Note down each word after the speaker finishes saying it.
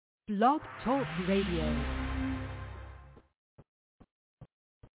Blog Talk Radio.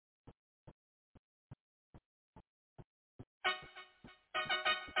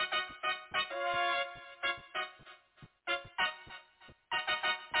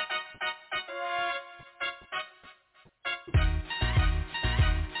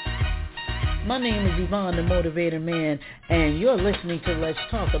 My name is Yvonne, the Motivator Man, and you're listening to Let's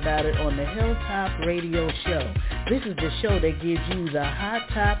Talk About It on the Hilltop Radio Show. This is the show that gives you the hot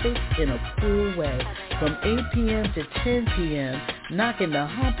topics in a cool way. From 8 p.m. to 10 p.m., knocking the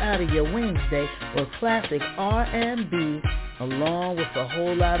hump out of your Wednesday with classic R&B, along with a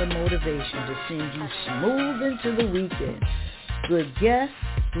whole lot of motivation to send you smooth into the weekend. Good guests,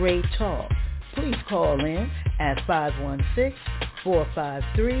 great talk. Please call in at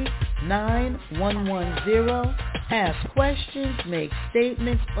 516-453-9110. Ask questions, make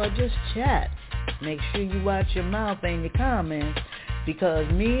statements, or just chat. Make sure you watch your mouth and your comments, because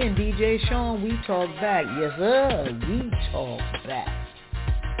me and DJ Sean, we talk back. Yes, sir, we talk back.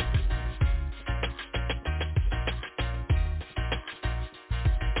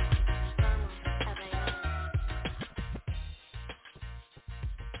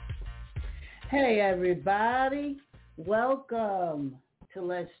 Hey everybody, welcome to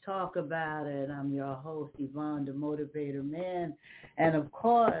Let's Talk About It. I'm your host, Yvonne, the Motivator Man. And of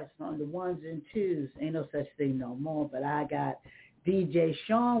course, on the ones and twos, ain't no such thing no more, but I got DJ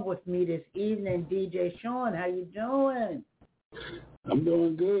Sean with me this evening. DJ Sean, how you doing? I'm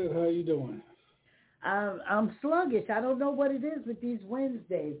doing good. How you doing? I'm sluggish. I don't know what it is with these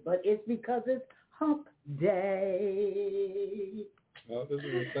Wednesdays, but it's because it's hump day. Well, this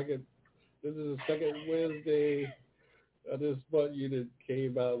is the second Wednesday of this month you that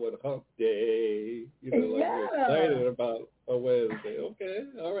came out with Hump Day. You know, like you're excited about a Wednesday. Okay,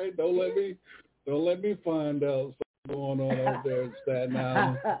 all right. Don't let me find out what's going on out there in Staten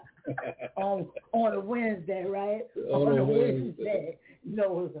Island. on a Wednesday, right? On a Wednesday.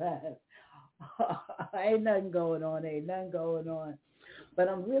 No, ain't nothing going on. But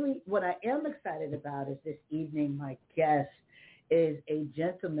what I am excited about is this evening, my guest is a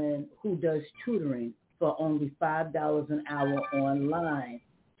gentleman who does tutoring for only $5 an hour online.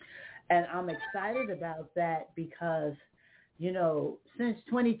 And I'm excited about that because, you know, since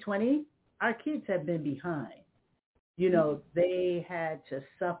 2020, our kids have been behind. You know, they had to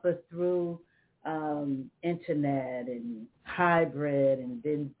suffer through internet and hybrid and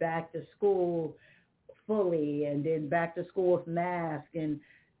then back to school fully and then back to school with masks. And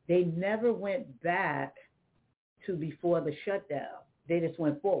they never went back to before the shutdown. They just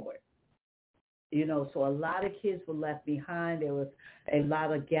went forward. You know, so a lot of kids were left behind. There was a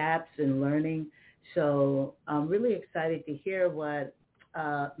lot of gaps in learning. So I'm really excited to hear what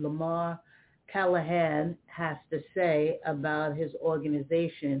Lamar Callahan has to say about his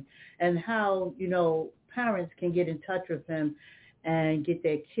organization and how, you know, parents can get in touch with him and get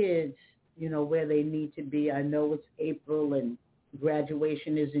their kids, you know, where they need to be. I know it's April and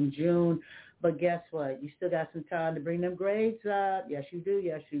graduation is in June, but guess what? You still got some time to bring them grades up. Yes, you do.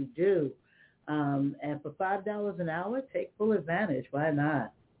 Yes, you do. And for $5 an hour, take full advantage. Why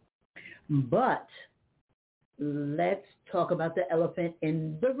not? But let's talk about the elephant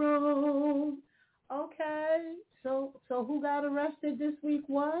in the room. Okay. So who got arrested this week?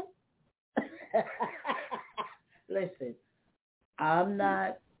 What? Listen, I'm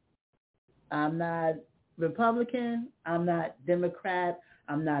not Republican. I'm not Democrat.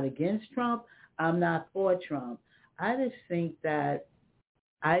 I'm not against Trump. I'm not for Trump. I just think that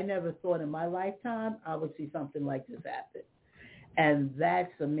I never thought in my lifetime I would see something like this happen. And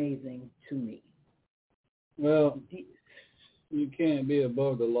that's amazing to me. Well, you can't be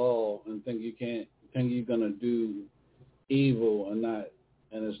above the law and think you're going to do evil and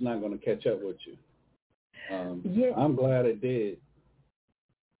it's not going to catch up with you. Yeah. I'm glad it did.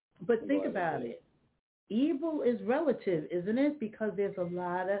 But think about it. Evil is relative, isn't it? Because he has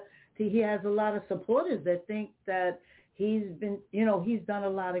a lot of supporters that think that he's done a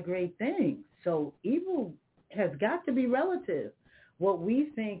lot of great things. So evil has got to be relative. What we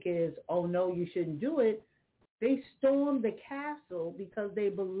think is, oh no, you shouldn't do it. They stormed the castle because they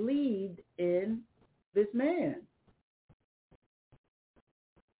believed in this man.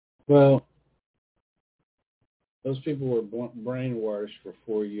 Well, those people were brainwashed for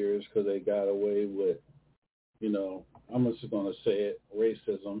 4 years because they got away with, you know, I'm just going to say it,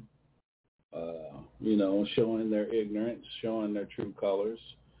 racism, you know, showing their ignorance, showing their true colors.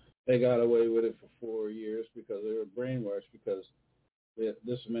 They got away with it for 4 years because they were brainwashed because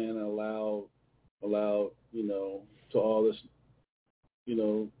this man allowed, you know, to all this, you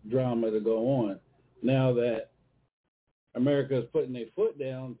know, drama to go on. Now that America is putting their foot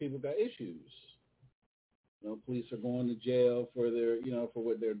down, people got issues. Police are going to jail for their, for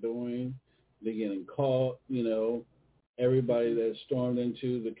what they're doing. They're getting caught, everybody that stormed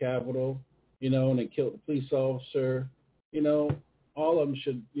into the Capitol, and they killed the police officer, all of them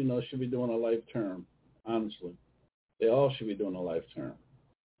should be doing a life term, honestly. They all should be doing a life term.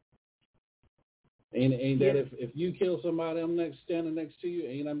 Ain't that if you kill somebody, I'm standing next to you,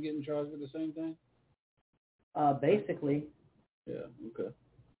 ain't I'm getting charged with the same thing? Basically. Yeah, okay.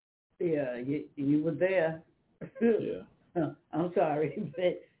 Yeah, you were there. Yeah. I'm sorry,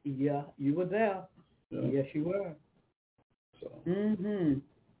 but yeah, you were there. Yeah. Yes, you were. So.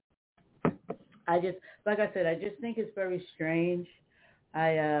 I just think it's very strange.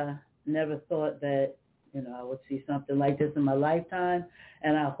 I never thought that, I would see something like this in my lifetime,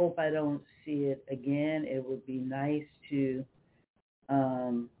 and I hope I don't see it again. It would be nice to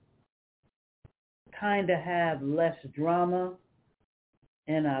kind of have less drama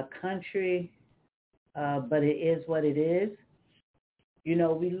in our country, but it is what it is. We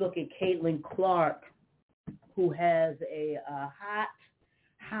look at Caitlin Clark, who has a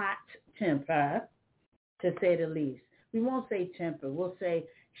hot temper, to say the least. We won't say temper. We'll say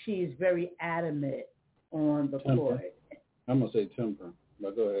she's very adamant on the court. I'm going to say temper,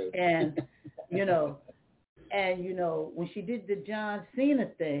 but go ahead. And, when she did the John Cena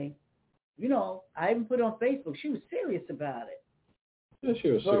thing, I even put on Facebook, she was serious about it. Yeah,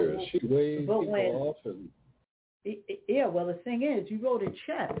 she was serious. She waved people off. Yeah, well, the thing is, you wrote a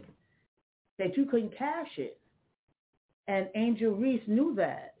check that you couldn't cash it. And Angel Reese knew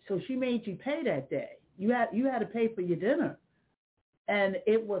that, so she made you pay that day. You had to pay for your dinner. And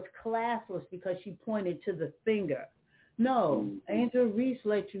it was classless because she pointed to the finger. No, Angel Reese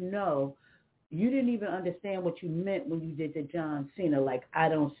let you know you didn't even understand what you meant when you did the John Cena, like, I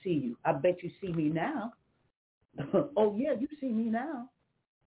don't see you. I bet you see me now. Oh, yeah, you see me now.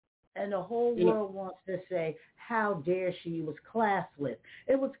 And the whole world wants to say, how dare she? It was classless.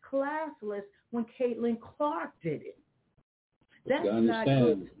 It was classless when Caitlin Clark did it. That's not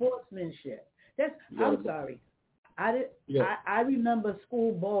good sportsmanship. I'm sorry. I remember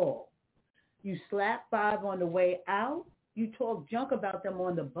school ball. You slap 5 on the way out. You talk junk about them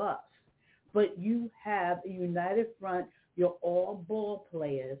on the bus. But you have a united front. You're all ball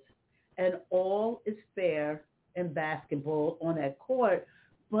players. And all is fair in basketball on that court.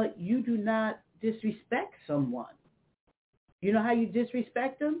 But you do not disrespect someone. You know how you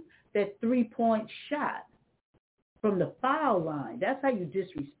disrespect them? That 3-point shot from the foul line. That's how you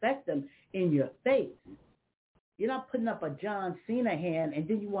disrespect them in your face. You're not putting up a John Cena hand and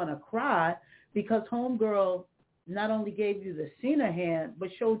then you want to cry because homegirl not only gave you the Cena hand, but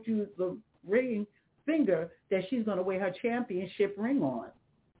showed you the ring finger that she's going to wear her championship ring on.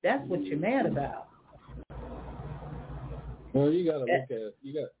 That's what you're mad about. Well, you got to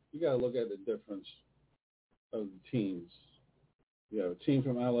look at the difference of the teams. You have a team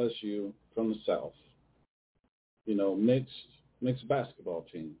from LSU from the South. Mixed basketball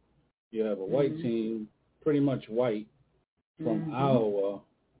team. You have a white team, pretty much white, from Iowa,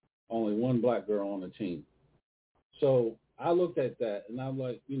 only one black girl on the team. So I looked at that, and I'm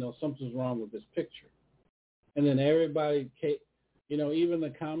like, something's wrong with this picture. And then everybody, even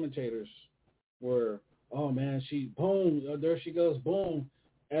the commentators were, oh, man, boom, there she goes, boom.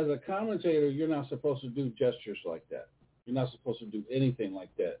 As a commentator, you're not supposed to do gestures like that. You're not supposed to do anything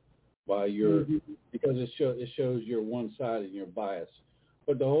like that while you're, because it shows you're one side and you're biased.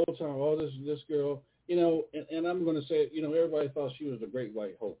 But the whole time, this girl, and I'm going to say, everybody thought she was a great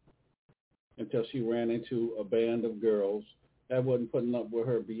white hope until she ran into a band of girls that wasn't putting up with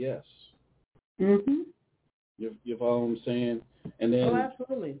her BS. Mm-hmm. You follow what I'm saying? And then,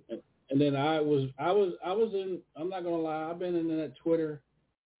 absolutely. And then I was in, I'm not going to lie, I've been in that Twitter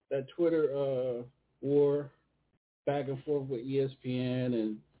war back and forth with ESPN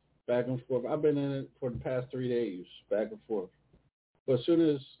and back and forth. I've been in it for the past 3 days, back and forth. But as soon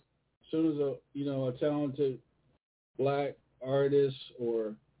as a talented black artist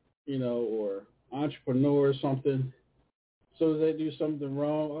or entrepreneur or something, so they do something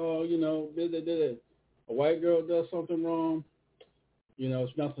wrong, a white girl does something wrong,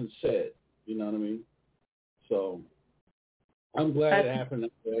 it's nothing said. You know what I mean? So I'm glad it happened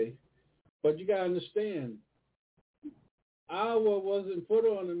that way. But you gotta understand, Iowa wasn't put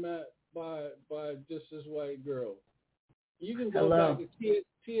on the map by just this white girl. You can go back to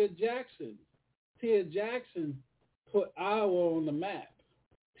Tia Jackson. Tia Jackson put Iowa on the map.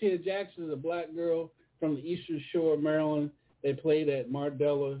 Tia Jackson is a black girl from the Eastern Shore of Maryland. They played at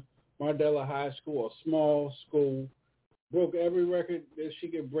Mardella High School, a small school. Broke every record that she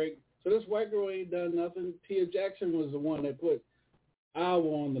could break So this white girl ain't done nothing. Tia Jackson was the one that put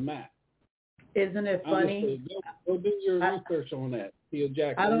Iowa on the map. Isn't it funny? Go do your research on that, Tia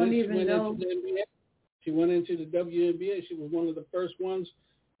Jackson. I don't even know. She went into the WNBA. She was one of the first ones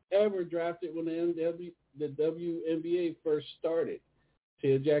ever drafted when the WNBA first started.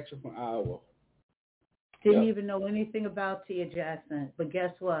 Tia Jackson from Iowa. Didn't even know anything about Tia Jackson. But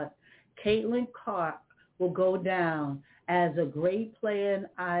guess what? Caitlin Clark will go down as a great player in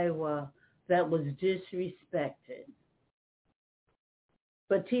Iowa that was disrespected.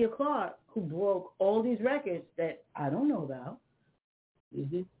 But Tia Clark, who broke all these records that I don't know about,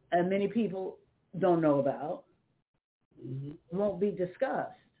 and many people don't know about, won't be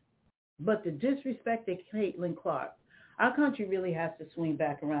discussed. But the disrespect of Caitlin Clark, our country really has to swing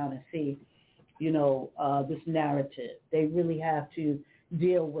back around and see, this narrative. They really have to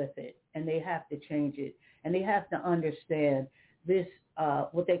deal with it, and they have to change it. And they have to understand this,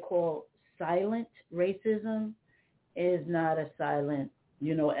 what they call silent racism is not as silent,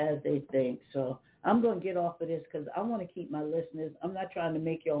 as they think. So I'm going to get off of this because I want to keep my listeners. I'm not trying to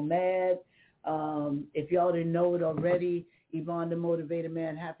make y'all mad. If y'all didn't know it already, Yvonne the Motivated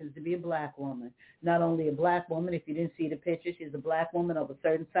Man happens to be a black woman. Not only a black woman, if you didn't see the picture, she's a black woman of a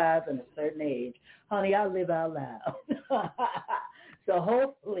certain size and a certain age. Honey, I live out loud. So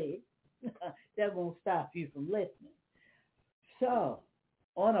hopefully that won't stop you from listening. So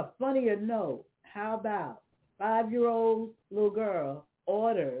on a funnier note, how about 5-year-old little girl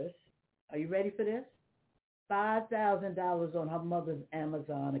orders, are you ready for this? $5,000 on her mother's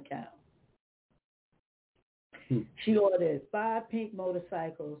Amazon account. She ordered 5 pink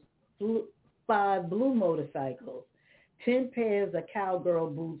motorcycles, 5 blue motorcycles, 10 pairs of cowgirl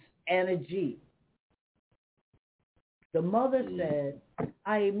boots, and a Jeep. The mother said,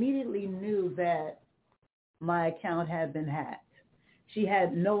 I immediately knew that my account had been hacked. She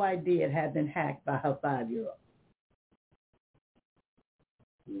had no idea it had been hacked by her 5-year-old.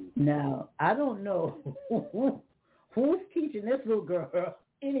 Now, I don't know who's teaching this little girl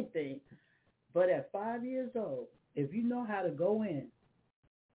anything, but at 5 years old, if you know how to go in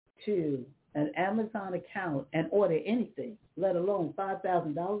to an Amazon account and order anything, let alone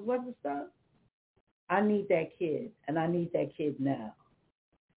 $5,000 worth of stuff, I need that kid, and I need that kid now,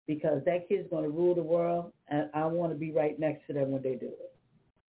 because that kid's going to rule the world, and I want to be right next to them when they do it.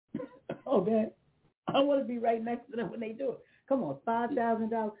 Okay? I want to be right next to them when they do it. Come on,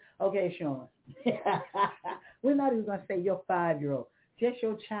 $5,000. Okay, Sean. We're not even going to say your 5-year-old, just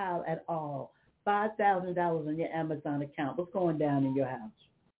your child at all. $5,000 on your Amazon account. What's going down in your house?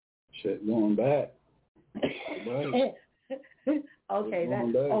 Shit, going back. Okay,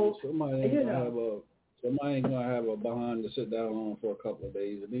 that's somebody ain't gonna have a behind to sit down on for a couple of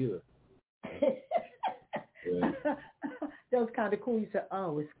days either. Yeah. That was kind of cool. You said,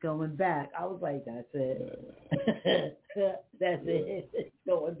 "Oh, it's going back." I was like, "That's it. That's it. It's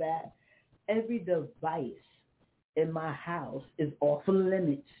going back." Every device in my house is off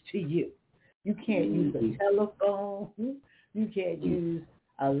limits to you. You can't use a telephone. You can't use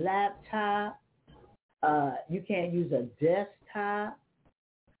a laptop. You can't use a desktop.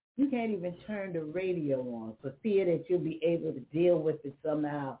 You can't even turn the radio on for fear that you'll be able to deal with it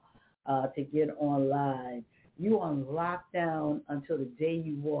somehow to get online. You on lockdown until the day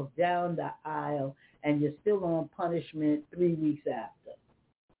you walk down the aisle, and you're still on punishment 3 weeks after.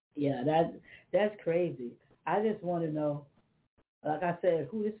 Yeah, that's crazy. I just want to know, like I said,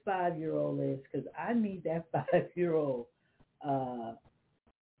 who this 5-year-old is, because I need that 5-year-old. I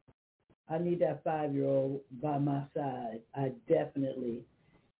need that 5-year-old by my side. I definitely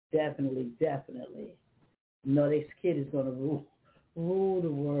know this kid is going to rule the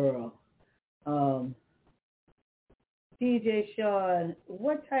world. DJ Sean,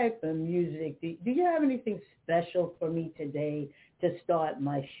 what type of music, do you have anything special for me today to start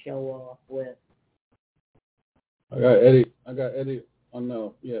my show off with? I got Eddie. Eddie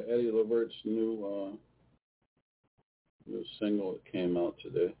Levert's new single that came out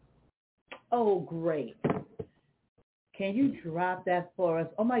today. Oh, great. Can you drop that for us?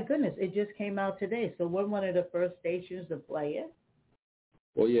 Oh, my goodness, it just came out today. So we're one of the first stations to play it?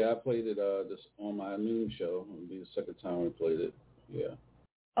 Well, yeah, I played it this on my noon show. It'll be the second time we played it. Yeah.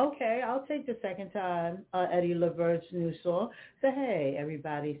 Okay, I'll take the second time, Eddie Levert's new song. So, hey,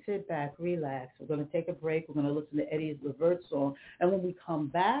 everybody, sit back, relax. We're going to take a break. We're going to listen to Eddie Levert's song. And when we come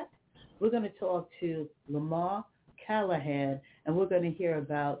back, we're going to talk to Lamar Callahan, and we're going to hear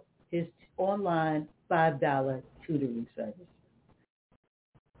about his online $5 tutoring service.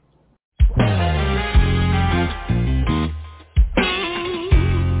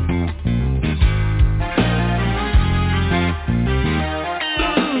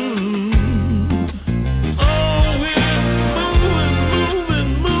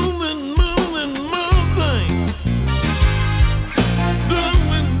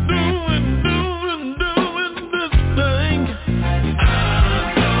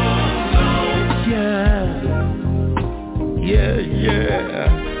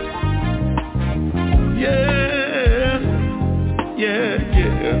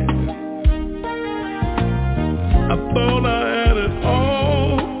 I thought I had it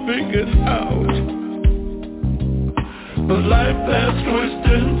all figured out, but life has twists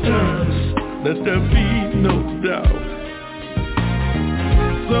and turns, let there be no doubt.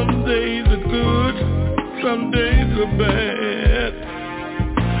 Some days are good, some days are bad,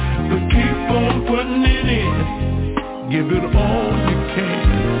 but keep on putting it in, give it all you can.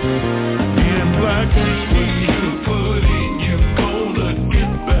 Being black ain't easy, put in, you gonna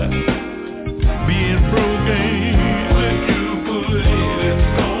get back. Being broke ain't easy, you put in, it's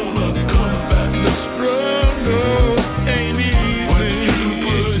gonna come back. The struggle ain't easy, what you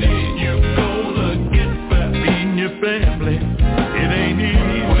put in, you gonna get back. Being your family, it ain't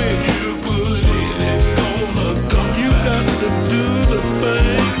easy, what you put in, it's gonna come. You got to do the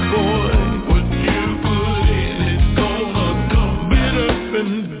thing, boy. What you put in, it's gonna come. Get up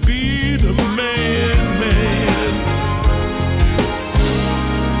and be the man, man.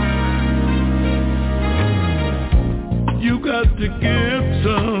 You got to give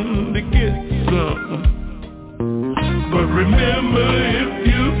some to get some. But remember, if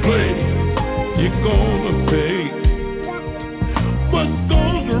you play, you're gonna pay. What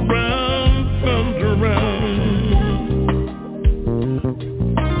goes around comes around.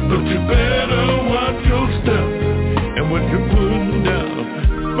 But you better watch your step and what you're putting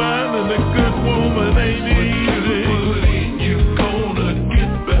down. Finding a good woman ain't easy. You gonna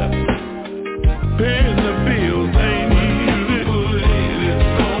get back. Paying the bills ain't easy. It's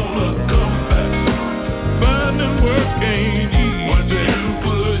gonna come back. Finding work ain't easy. What you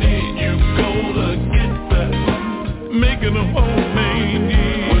put in, you gonna get back. Making a home ain't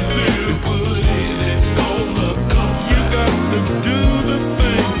easy. What you put in, it's gonna come back. You got to do the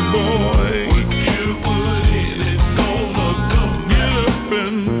thing, boy. What you put in, it's gonna come back. Get up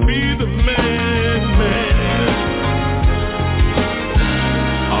and be the man, man.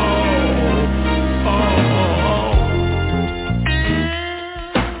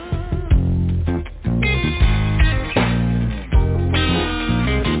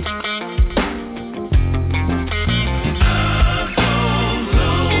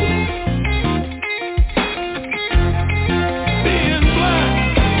 Being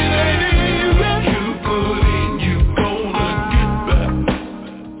black, it ain't easy. You put in, you gonna get back.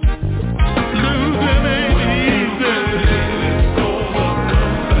 Losing ain't easy. It's gonna come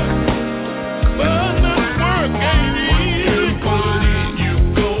back. Finding work ain't easy. What you put in, you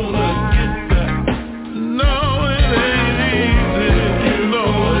gonna get back. No, it ain't easy. You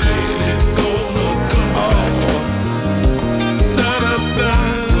know it's gonna come back. Da-da-da.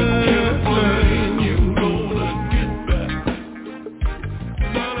 What you put in, you gonna get back.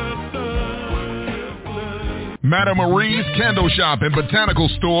 Madame Marie's Candle Shop and Botanical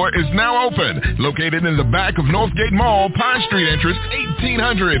Store is now open. Located in the back of Northgate Mall, Pine Street entrance,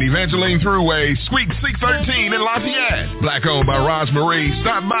 1800 Evangeline Thruway, Suite 613 in Lafayette. Black owned by Roz Marie.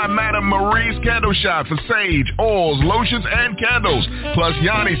 Stop by Madame Marie's Candle Shop for sage, oils, lotions, and candles. Plus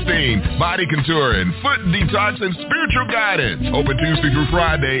Yanni Steam, body contouring, foot detox, and spiritual guidance. Open Tuesday through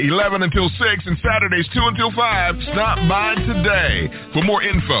Friday, 11 until 6, and Saturdays 2 until 5. Stop by today. For more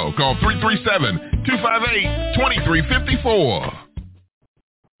info, call 337-258-2354.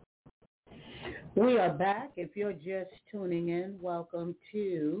 We are back. If you're just tuning in, welcome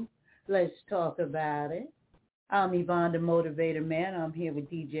to Let's Talk About It. I'm Yvonne, the Motivator Man. I'm here with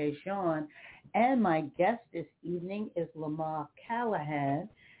DJ Sean. And my guest this evening is Lamar Callahan.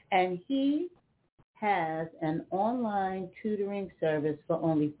 And he has an online tutoring service for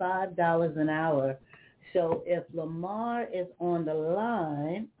only $5 an hour. So if Lamar is on the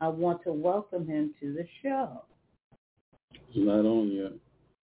line, I want to welcome him to the show. He's not on yet.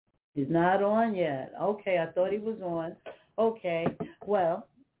 He's not on yet. Okay, I thought he was on. Okay, well,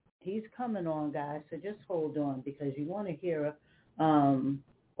 he's coming on, guys, so just hold on because you want to hear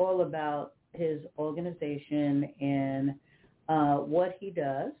all about his organization and what he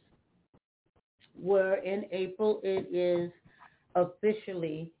does. We're in April. It is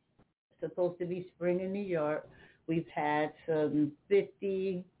officially supposed to be spring in New York. We've had some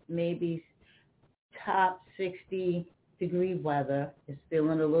 50, maybe top 60-degree weather. It's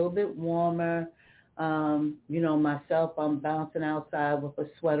feeling a little bit warmer. Myself, I'm bouncing outside with a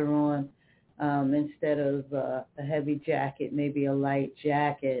sweater on instead of a heavy jacket, maybe a light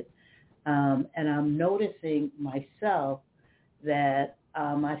jacket. And I'm noticing myself that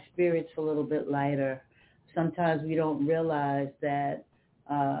my spirit's a little bit lighter. Sometimes we don't realize that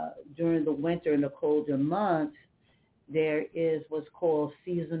during the winter and the colder months, there is what's called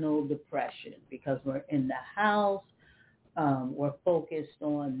seasonal depression because we're in the house, We're focused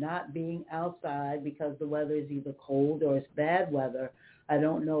on not being outside because the weather is either cold or it's bad weather. I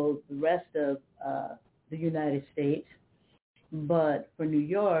don't know the rest of the United States, but for New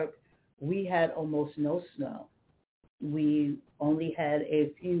York, we had almost no snow. We only had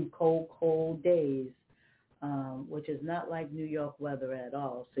a few cold days, which is not like New York weather at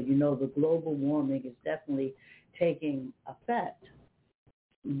all. So the global warming is definitely taking effect.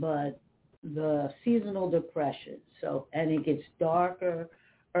 But the seasonal depression, and it gets darker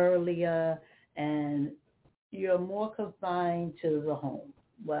earlier, and you're more confined to the home.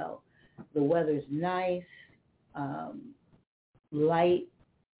 Well, the weather's nice, light,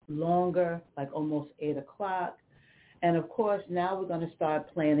 longer, like almost 8 o'clock. And, of course, now we're going to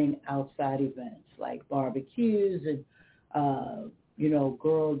start planning outside events like barbecues and,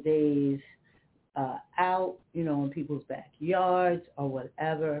 girl days out, in people's backyards or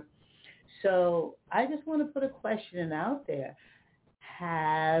whatever. So I just want to put a question out there.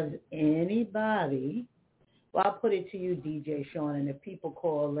 Has anybody, well, I'll put it to you, DJ Sean, and if people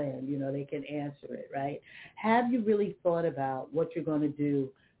call in, they can answer it, right? Have you really thought about what you're going to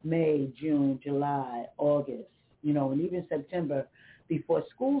do May, June, July, August, and even September before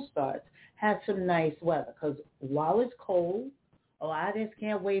school starts? Have some nice weather, because while it's cold, I just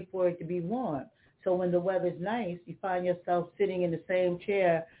can't wait for it to be warm. So when the weather's nice, you find yourself sitting in the same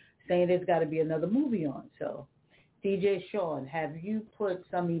chair saying there's got to be another movie on. So, DJ Sean, have you put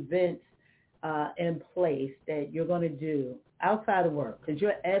some events in place that you're going to do outside of work? Because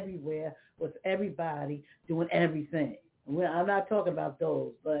you're everywhere with everybody doing everything. I'm not talking about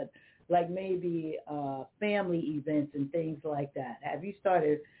those, but like maybe family events and things like that. Have you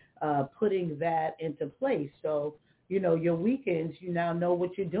started putting that into place? So, your weekends, you now know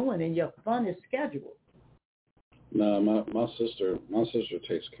what you're doing and your fun is scheduled. No, my sister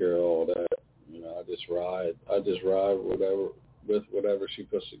takes care of all that. I just ride with whatever she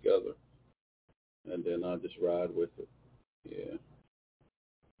puts together, and then I just ride with it. Yeah.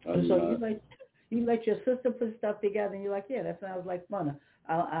 You let your sister put stuff together, and you're like, yeah, that sounds like fun.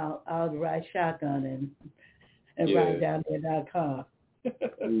 I'll ride shotgun and ride down there in that car.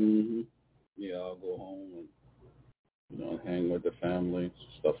 Mm-hmm. Yeah, I'll go home and hang with the family,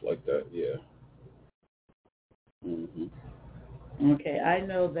 stuff like that. Yeah. Mm-hmm. Okay, I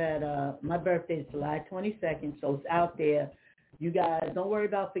know that my birthday is July 22nd, so it's out there. You guys don't worry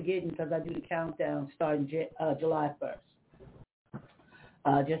about forgetting because I do the countdown starting July 1st.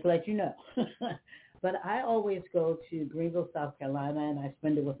 Just to let you know. But I always go to Greenville, South Carolina, and I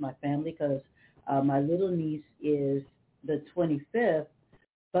spend it with my family because my little niece is the 25th,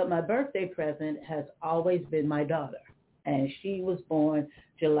 but my birthday present has always been my daughter, and she was born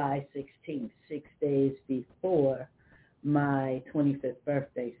July 16th, 6 days before my 25th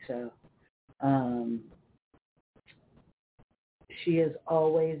birthday. So she has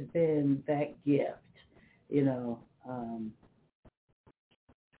always been that gift,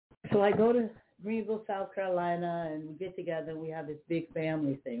 So I go to Greenville, South Carolina, and we get together and we have this big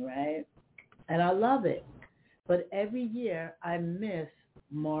family thing, right? And I love it. But every year I miss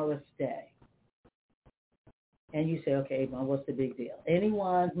Morris Day. And you say, okay, Avon, what's the big deal?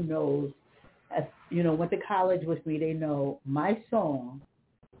 Anyone who knows, went to college with me, they know my song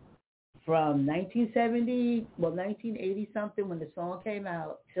from 1980-something when the song came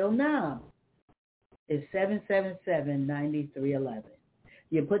out till now is 777-9311.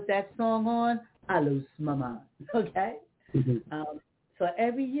 You put that song on, I lose my mind, okay? Mm-hmm. So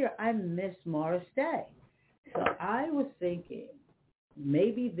every year I miss Morris Day. So I was thinking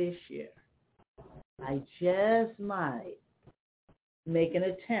maybe this year I just might make an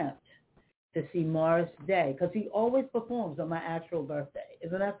attempt to see Morris Day because he always performs on my actual birthday.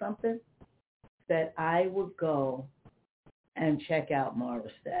 Isn't that something? That I would go and check out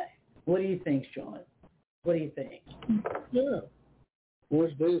Morris Day. What do you think, Sean? What do you think? Yeah.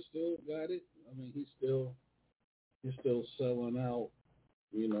 Morris Day still got it. I mean, he's still selling out,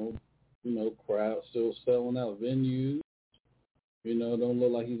 crowds, still selling out venues. Don't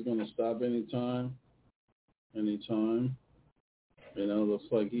look like he's going to stop anytime.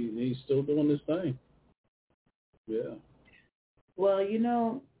 Looks like he's still doing his thing. Yeah. Well,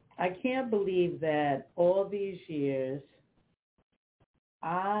 I can't believe that all these years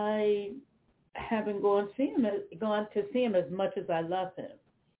I haven't gone to see him as much as I love him.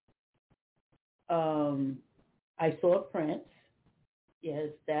 I saw Prince. Yes,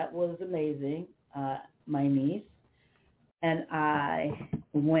 that was amazing. My niece and I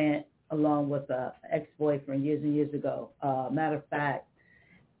went along with an ex-boyfriend years and years ago. Matter of fact,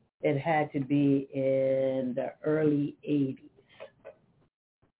 it had to be in the early 80s.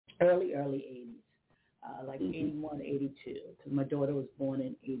 Early 80s. like 81, 82. Because my daughter was born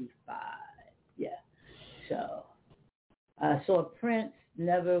in 85. Yeah. So I saw Prince,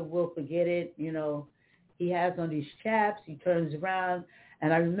 never will forget it. You know, he has on these chaps, he turns around.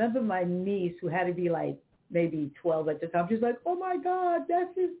 And I remember my niece, who had to be like maybe 12 at the time, she's like, oh my God,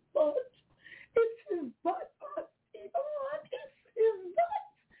 that's his butt. It's his butt. It's his butt.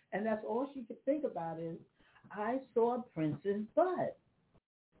 And that's all she could think about is, I saw Prince's butt.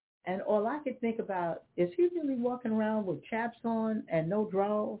 And all I could think about, is he really walking around with chaps on and no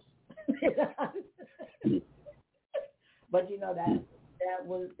drawers? But you know, that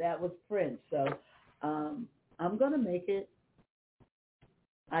was Prince. So I'm gonna make it,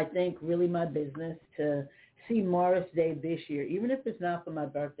 I think, really my business to see Morris Day this year, even if it's not for my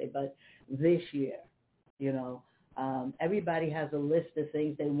birthday, but this year. You know, everybody has a list of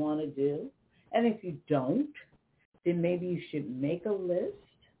things they want to do, and if you don't, then maybe you should make a list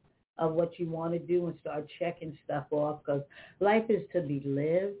of what you want to do and start checking stuff off, because life is to be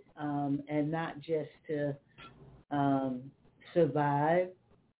lived, and not just to survive,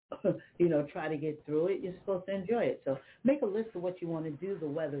 you know, try to get through it. You're supposed to enjoy it. So make a list of what you want to do. The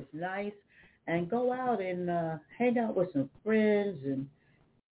weather's nice, and go out and hang out with some friends and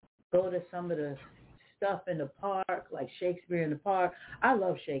go to some of the stuff in the park, like Shakespeare in the Park. I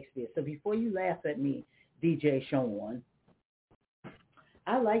love Shakespeare. So before you laugh at me, DJ Sean,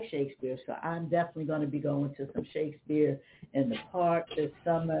 I like Shakespeare, so I'm definitely going to be going to some Shakespeare in the park this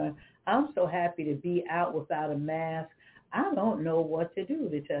summer. I'm so happy to be out without a mask. I don't know what to do,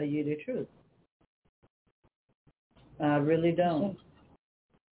 to tell you the truth. I really don't.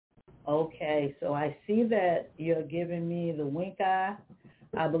 Okay, so I see that you're giving me the wink eye.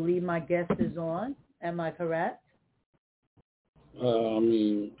 I believe my guest is on. Am I correct? I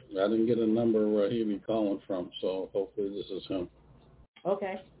mean, I didn't get a number where he'd be calling from, so hopefully this is him.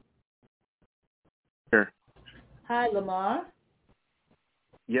 Okay. Sure. Hi, Lamar.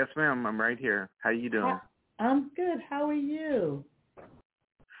 Yes, ma'am. I'm right here. How you doing? I'm good. How are you?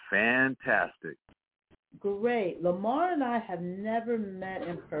 Fantastic. Great. Lamar and I have never met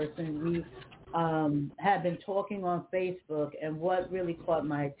in person. We have been talking on Facebook, and what really caught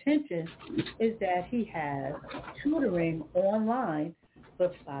my attention is that he has tutoring online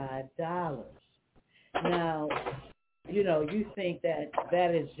for $5. Now, you know, you think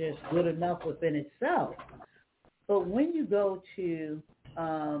that is just good enough within itself. But when you go to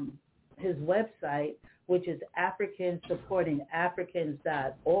his website, which is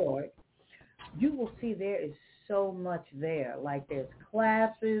AfricansSupportingAfricans.org, you will see there is so much there. Like there's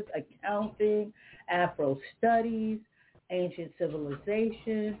classes, accounting, Afro studies, ancient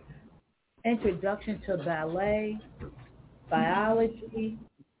civilization, introduction to ballet, biology,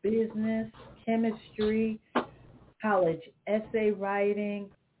 business, chemistry, college essay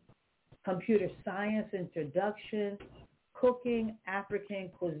writing, computer science introduction, cooking, African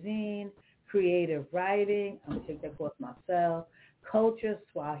cuisine, creative writing, I'm going to take that course myself, culture,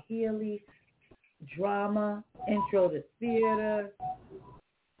 Swahili, drama, intro to theater,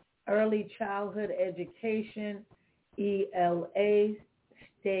 early childhood education, ELA,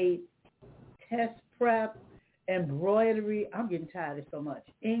 state test prep, embroidery, I'm getting tired of so much,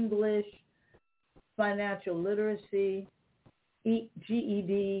 English, financial literacy,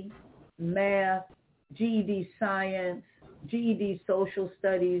 GED, math, GED science, GED social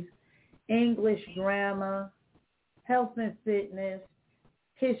studies, English grammar, health and fitness,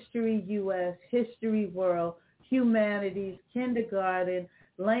 history U.S., history world, humanities, kindergarten,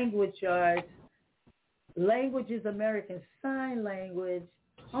 language arts, languages, American Sign Language,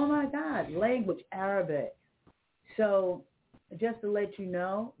 oh my God, language, Arabic. So just to let you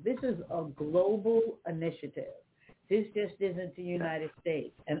know, this is a global initiative. This just isn't the United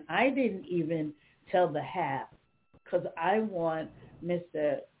States. And I didn't even tell the half because I want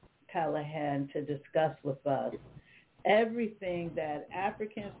Mr. Callahan to discuss with us everything that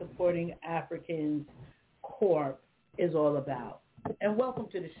African Supporting Africans Corp is all about. And welcome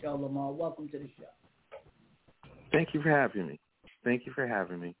to the show, Lamar. Welcome to the show. Thank you for having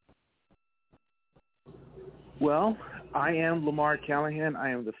me. Well, I am Lamar Callahan.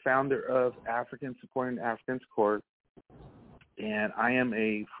 I am the founder of African Supporting Africans Corp, and I am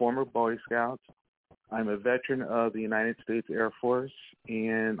a former Boy Scout. I'm a veteran of the United States Air Force,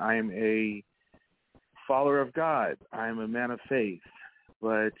 and I am a follower of God. I am a man of faith,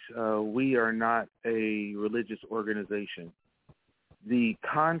 but we are not a religious organization. The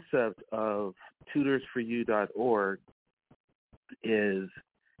concept of tutorsforyou.org is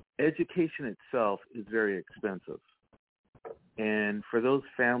education itself is very expensive. And for those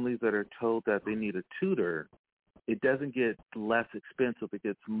families that are told that they need a tutor, it doesn't get less expensive, it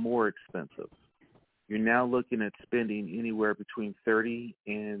gets more expensive. you're now looking at spending anywhere between $30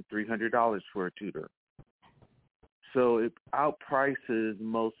 and $300 for a tutor. So it outprices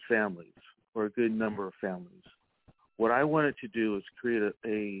most families, or a good number of families. What I wanted to do is create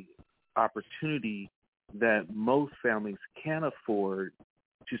a opportunity that most families can afford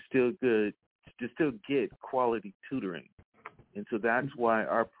to still get quality tutoring. And so that's why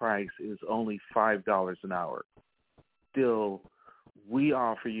our price is only $5 an hour. Still, we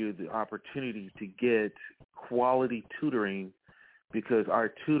offer you the opportunity to get quality tutoring because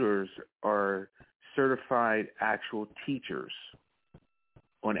our tutors are certified actual teachers.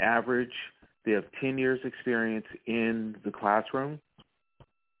 On average, they have 10 years experience in the classroom.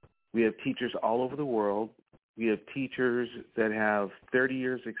 We have teachers all over the world. We have teachers that have 30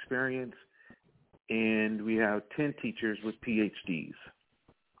 years experience, and we have 10 teachers with PhDs.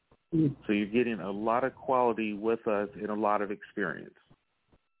 So you're getting a lot of quality with us and a lot of experience.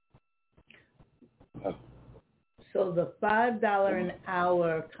 So the $5 an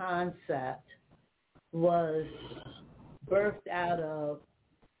hour concept was birthed out of,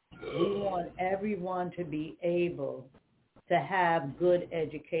 we want everyone to be able to have good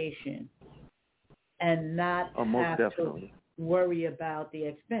education and not have to worry about the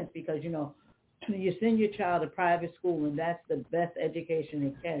expense, because, you know, you send your child to private school and that's the best education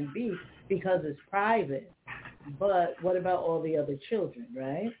it can be because it's private. But what about all the other children,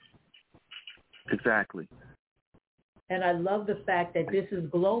 right? Exactly. And I love the fact that this is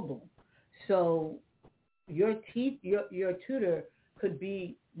global. So your tutor could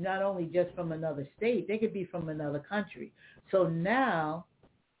be not only just from another state, they could be from another country. So now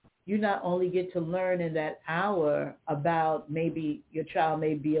you not only get to learn in that hour about maybe your child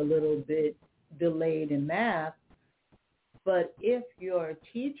may be a little bit delayed in math, but if your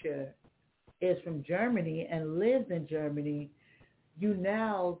teacher is from Germany and lives in Germany, you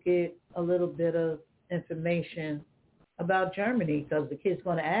now get a little bit of information about Germany, because the kid's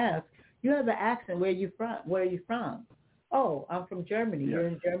going to ask, you have an accent, where are you from? Oh, I'm from Germany. Yes. You're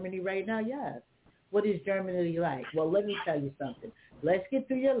in Germany right now? Yes. What is Germany like? Well, let me tell you something. Let's get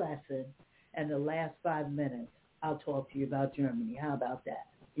through your lesson, and the last 5 minutes, I'll talk to you about Germany. How about that?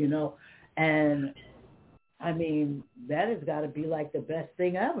 You know? And, I mean, that has got to be like the best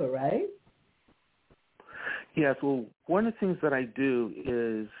thing ever, right? Yes. Well, one of the things that I do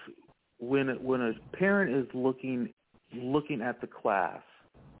is when a parent is looking at the class,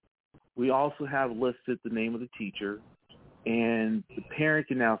 we also have listed the name of the teacher, and the parent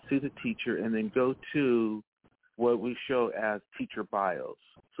can now see the teacher and then go to what we show as teacher bios.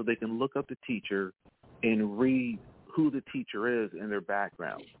 So they can look up the teacher and read who the teacher is and their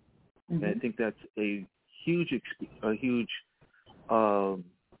background. Mm-hmm. And I think that's a huge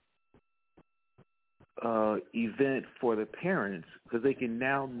event for the parents, because they can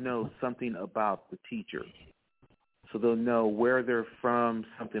now know something about the teacher. So they'll know where they're from,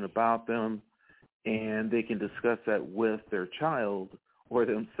 something about them, and they can discuss that with their child or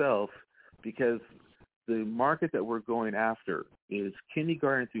themselves, because the market that we're going after is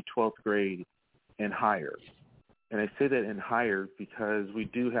kindergarten through 12th grade and higher. And I say that in higher because we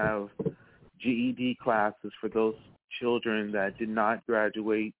do have GED classes for those children that did not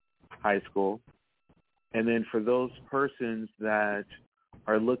graduate high school. And then for those persons that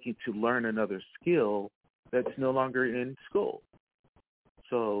are looking to learn another skill that's no longer in school.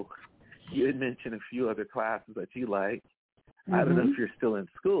 So you had mentioned a few other classes that you like. Mm-hmm. I don't know if you're still in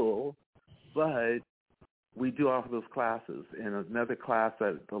school, but we do offer those classes. And another class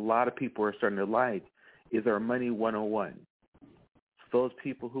that a lot of people are starting to like is our Money 101. So those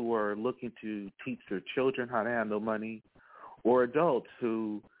people who are looking to teach their children how to handle money, or adults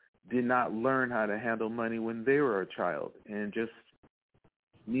who did not learn how to handle money when they were a child and just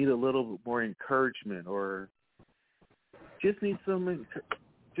need a little more encouragement, or just need a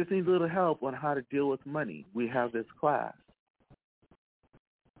little help on how to deal with money. We have this class.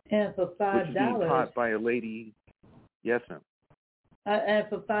 And for $5, which is being taught by a lady. Yes, ma'am. And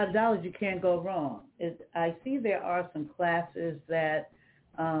for $5, you can't go wrong. I see there are some classes that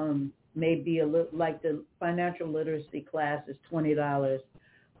may be a little, like the financial literacy class is $20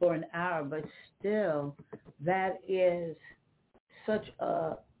 for an hour, but still, that is such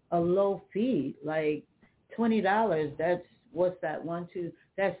a low fee. Like $20, that's, what's that,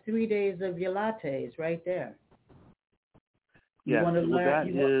 that's 3 days of your lattes right there. Yes,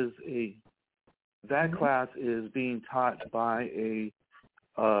 that class is being taught by a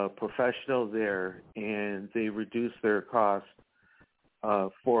professional there, and they reduce their cost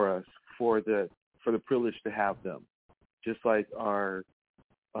for us for the privilege to have them. Just like our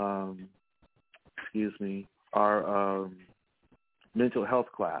mental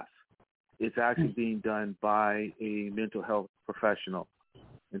health class it's actually being done by a mental health professional.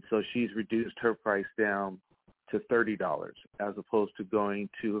 And so she's reduced her price down to $30 as opposed to going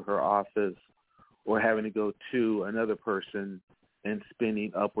to her office or having to go to another person and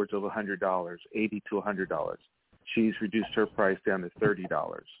spending upwards of $100, $80 to $100. She's reduced her price down to $30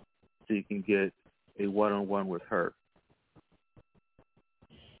 so you can get a one-on-one with her.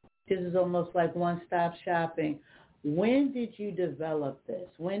 This is almost like one-stop shopping. When did you develop this?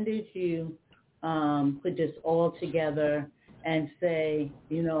 When did you put this all together and say,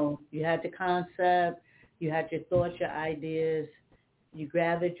 you know, you had the concept, you had your thoughts, your ideas, you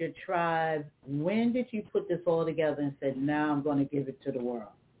gathered your tribe. When did you put this all together and said, now I'm going to give it to the world?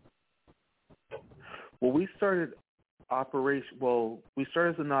 Well, we started as a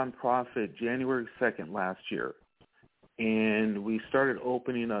nonprofit January 2nd last year, and we started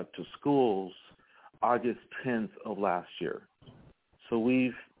opening up to schools August 10th of last year. So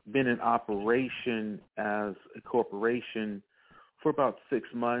we've been in operation as a corporation for about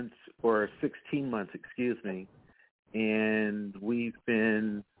 16 months, and we've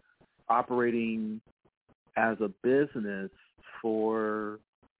been operating as a business for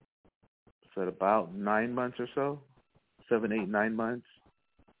about 9 months or so, 7, 8, 9 months.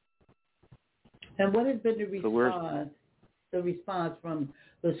 And what has been the response from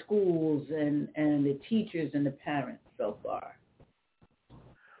the schools and the teachers and the parents so far?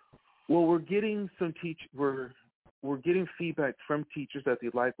 Well, we're getting we're getting feedback from teachers that they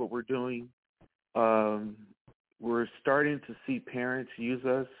like what we're doing. We're starting to see parents use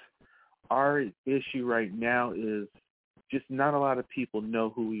us. Our issue right now is just not a lot of people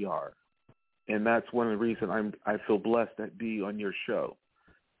know who we are. And that's one of the reasons I feel blessed to be on your show,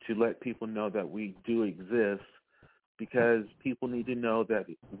 to let people know that we do exist, because people need to know that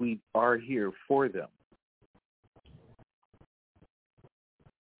we are here for them.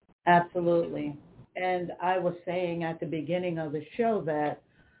 Absolutely. And I was saying at the beginning of the show that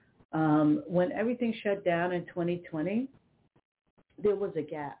when everything shut down in 2020, there was a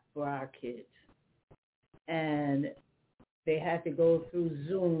gap for our kids. And they had to go through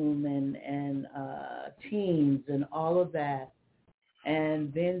Zoom and Teams and all of that.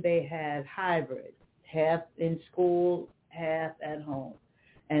 And then they had hybrid, half in school, half at home.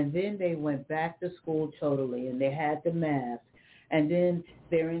 And then they went back to school totally, and they had the mask. And then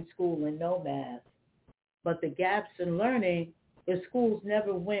they're in school and no mask. But the gaps in learning, the schools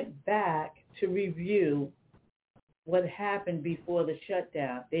never went back to review what happened before the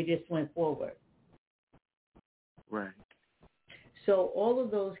shutdown. They just went forward. Right. So all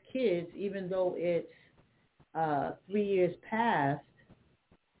of those kids, even though it's 3 years past,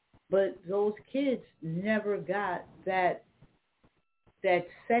 but those kids never got that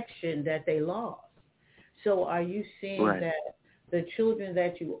section that they lost. So are you seeing that the children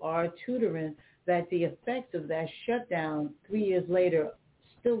that you are tutoring, that the effects of that shutdown 3 years later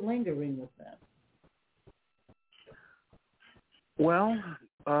still lingering with them? Well,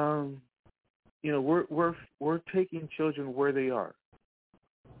 we're taking children where they are,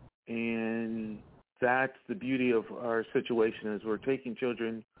 and that's the beauty of our situation, is we're taking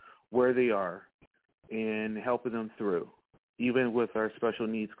children where they are and helping them through, even with our special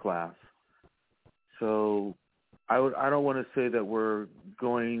needs class. So I don't want to say that we're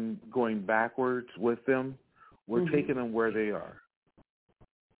going backwards with them. We're taking them where they are.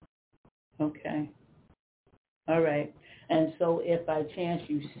 Okay. All right. And so if by chance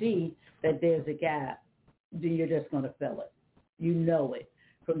you see that there's a gap, then you're just going to fill it. You know it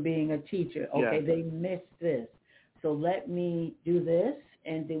from being a teacher. Okay, They missed this. So let me do this,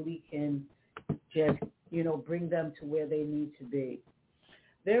 and then we can just, bring them to where they need to be.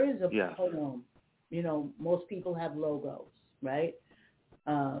 There is a poem. Most people have logos, right?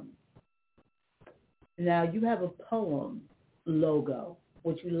 Now you have a poem logo.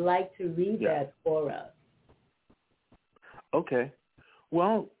 Would you like to read that for us? Okay.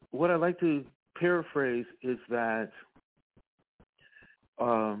 Well, what I'd like to paraphrase is that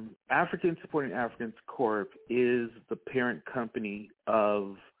African Supporting Africans Corp is the parent company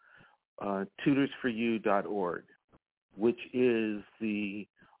of tutorsforyou.org, which is the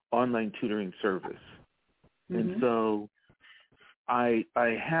online tutoring service. And so I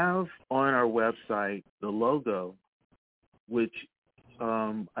have on our website the logo, which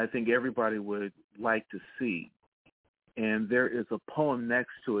I think everybody would like to see. And there is a poem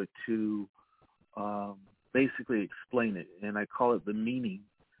next to it to basically explain it, and I call it The Meaning.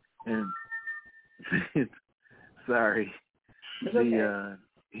 And sorry,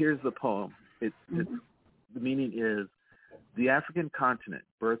 here's the poem. It's the meaning is: the African continent,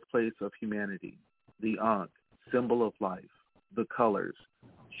 birthplace of humanity, the Ankh, symbol of life, the colors,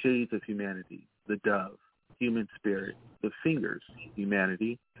 shades of humanity, the dove, human spirit, the fingers,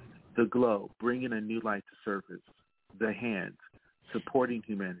 humanity, the glow, bringing a new light to surface, the hands, supporting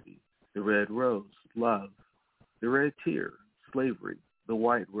humanity, the red rose, love, the red tear, slavery, the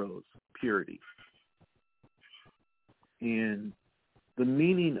white rose, purity. And the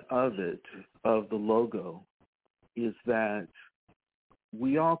meaning of it, of the logo, is that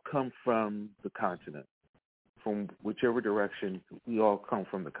we all come from the continent. From whichever direction, we all come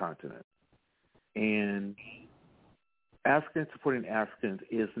from the continent. And Africans supporting Africans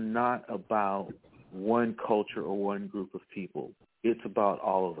is not about one culture or one group of people. It's about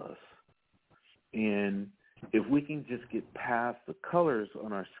all of us. And if we can just get past the colors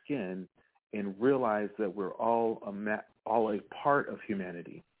on our skin and realize that we're all a part of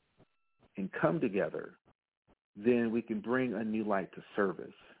humanity and come together, then we can bring a new light to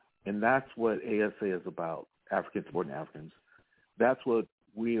service. And that's what ASA is about, Africans Supporting Africans. That's what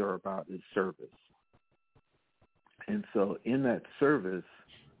we are about, is service. And so in that service,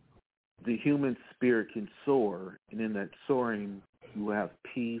 the human spirit can soar, and in that soaring, you have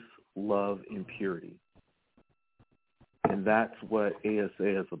peace, love, and purity. And that's what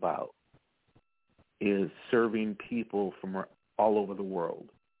ASA is about, is serving people from all over the world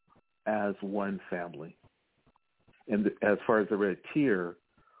as one family. And as far as the red tear,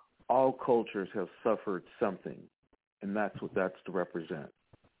 all cultures have suffered something, and that's what that's to represent.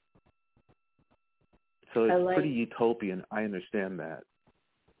 So it's pretty utopian. I understand that.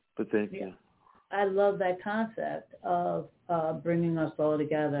 But thank you. I love that concept of bringing us all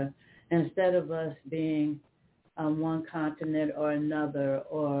together. Instead of us being on one continent or another,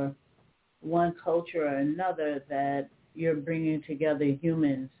 or one culture or another, that you're bringing together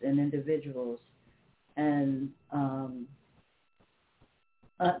humans and individuals and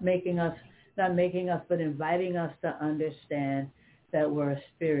not making us, but inviting us to understand that we're a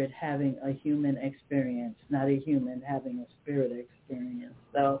spirit having a human experience, not a human having a spirit experience.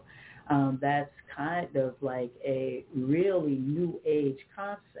 So that's kind of like a really new age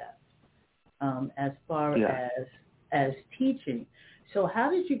concept as far as teaching. So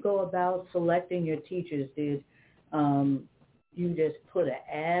how did you go about selecting your teachers? Did you just put an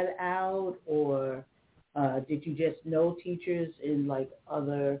ad out, or did you just know teachers in like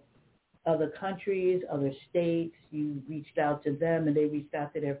other countries, other states? You reached out to them and they reached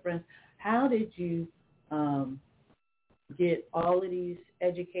out to their friends. How did you get all of these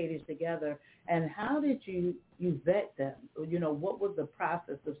educators together, and how did you vet them? You know, what was the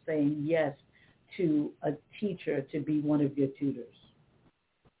process of saying yes to a teacher to be one of your tutors?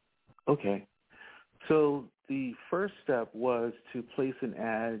 Okay. So the first step was to place an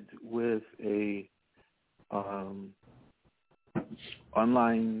ad with a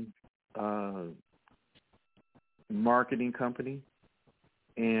online marketing company,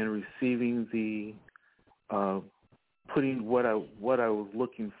 and receiving the putting what I was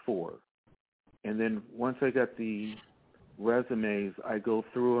looking for. And then once I got the resumes, I go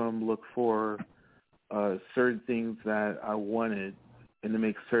through them, look for certain things that I wanted, and to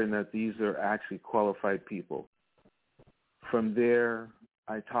make certain that these are actually qualified people. From there,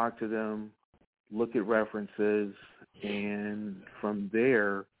 I talk to them, look at references, and from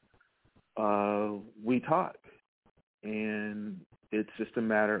there, we talk. And it's just a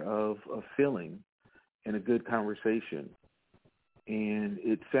matter of feeling and a good conversation. And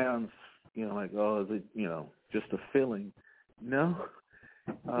it sounds, like, oh, is it, just a feeling? No.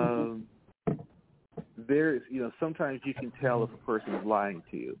 There's, sometimes you can tell if a person is lying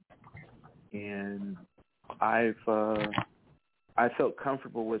to you. And I felt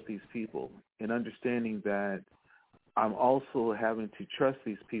comfortable with these people and understanding that I'm also having to trust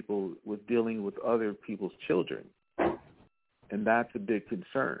these people with dealing with other people's children. And that's a big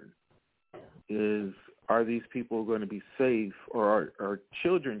concern, is, are these people going to be safe, or are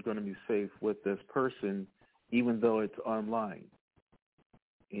children going to be safe with this person, even though it's online?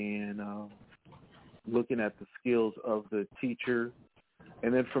 And looking at the skills of the teacher,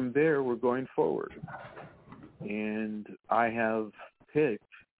 and then from there we're going forward. And I have picked,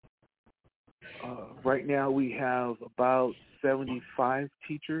 right now we have about 75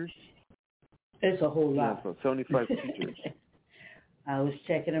 teachers. It's a whole lot. Yeah, so 75 teachers. I was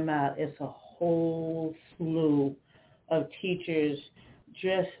checking them out. It's a whole slew of teachers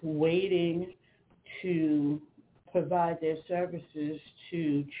just waiting to provide their services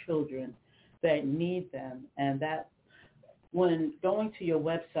to children that need them. And that, when going to your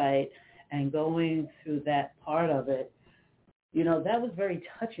website and going through that part of it, that was very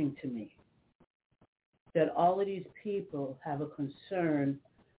touching to me, that all of these people have a concern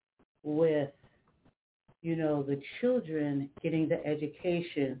with the children getting the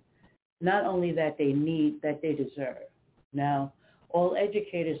education, not only that they need, that they deserve. Now, all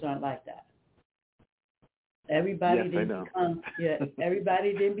educators aren't like that. Everybody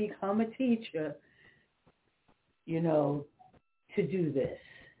everybody didn't become a teacher, to do this.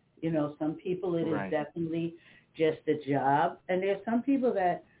 Some people it is definitely just a job, and there's some people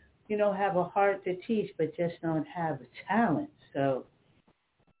that, have a heart to teach but just don't have the talent. So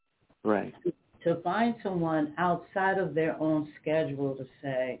to find someone outside of their own schedule to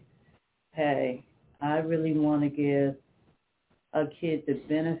say, hey, I really want to give a kid the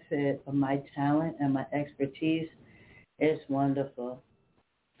benefit of my talent and my expertise, is wonderful.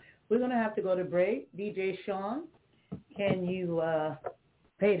 We're going to have to go to break. DJ Sean, can you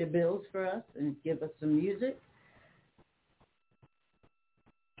pay the bills for us and give us some music?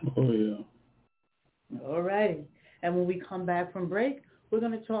 Oh, yeah. All righty. And when we come back from break, we're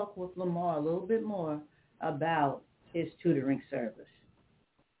going to talk with Lamar a little bit more about his tutoring service.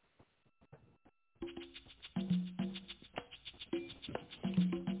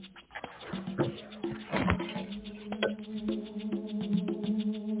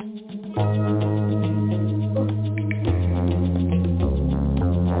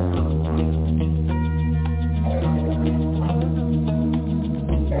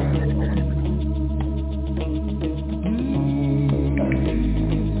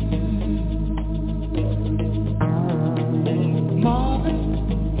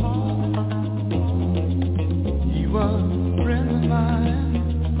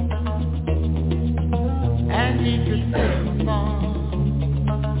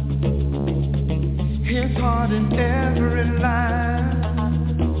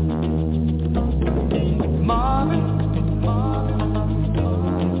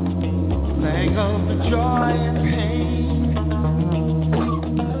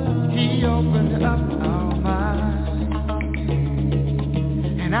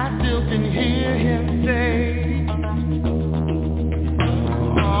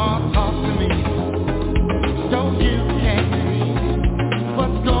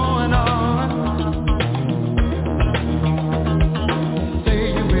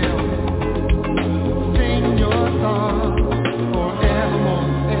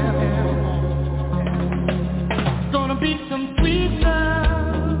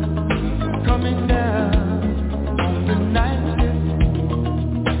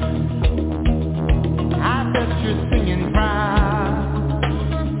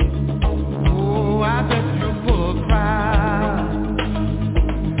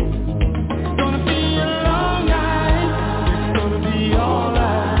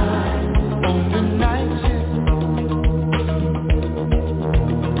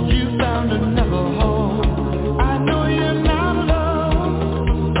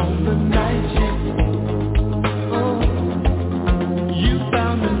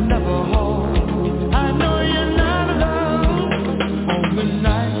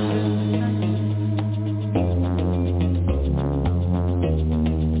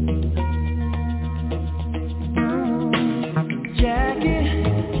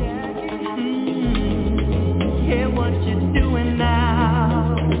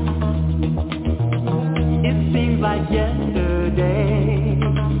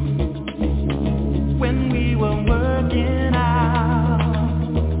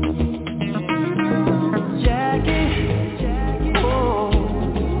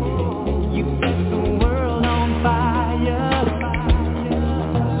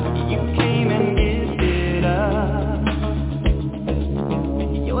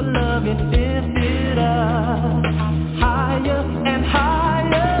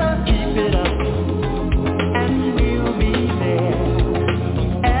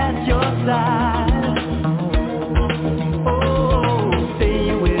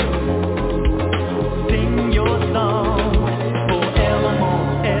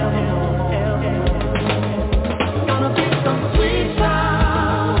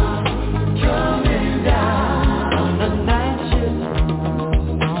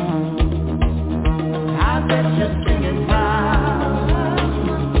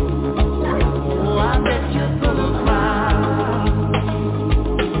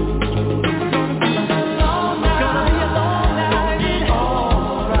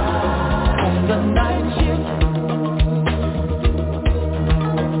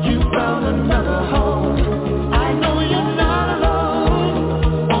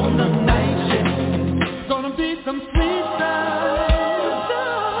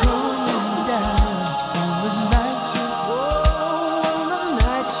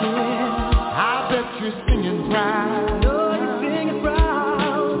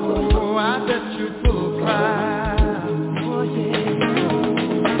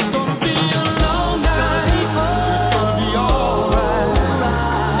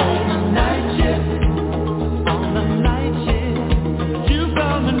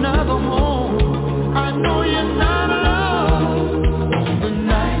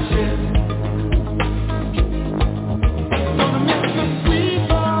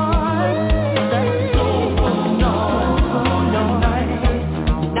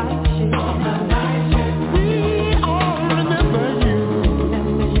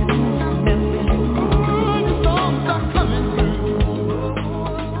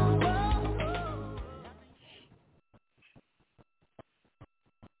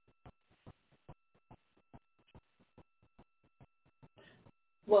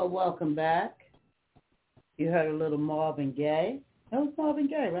 Well, welcome back. You heard a little Marvin Gaye. That was Marvin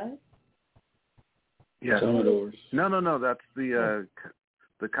Gaye, right? Yeah. Commodores. No. That's the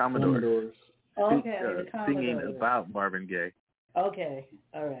Commodores. Okay, the Commodores. Singing about Marvin Gaye. Okay,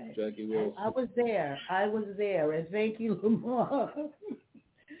 all right. Jackie Wilson. I was there, and thank you, Lamar,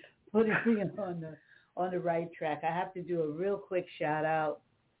 putting me on the right track. I have to do a real quick shout out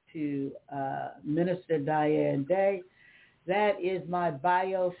to Minister Diane Day. That is my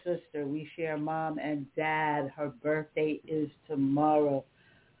bio sister. We share mom and dad. Her birthday is tomorrow.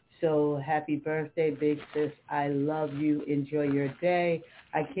 So happy birthday, big sis. I love you. Enjoy your day.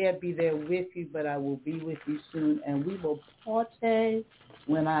 I can't be there with you, but I will be with you soon, and we will party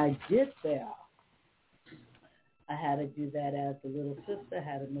when I get there. I had to do that as the little sister.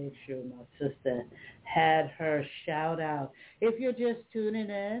 Had to make sure my sister had her shout out. If you're just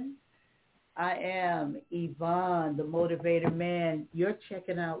tuning in, I am Yvonne, the Motivator Man. You're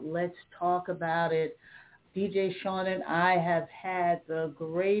checking out Let's Talk About It. DJ Sean and I have had the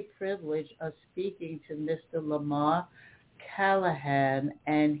great privilege of speaking to Mr. Lamar Callahan,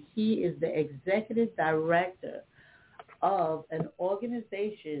 and he is the executive director of an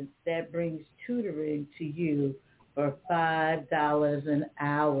organization that brings tutoring to you for $5 an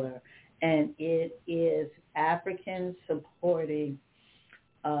hour, and it is Africans supporting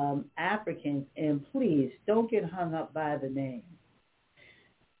Africans. And please don't get hung up by the name.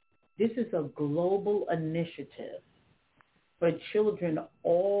 This is a global initiative for children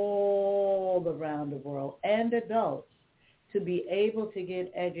all around the world and adults to be able to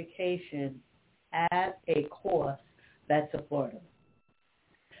get education at a cost that's affordable.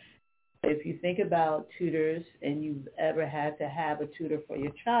 If you think about tutors and you've ever had to have a tutor for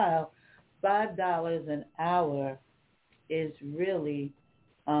your child, $5 an hour is really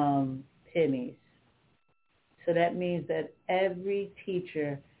pennies. So that means that every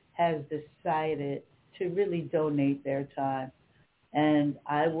teacher has decided to really donate their time. And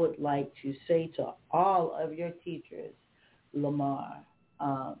I would like to say to all of your teachers, Lamar,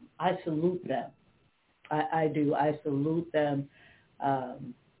 I salute them. I do. I salute them.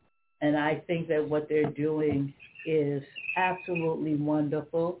 And I think that what they're doing is absolutely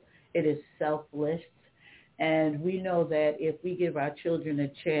wonderful. It is selfless. And we know that if we give our children a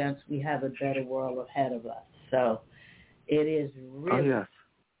chance, we have a better world ahead of us. So it is really,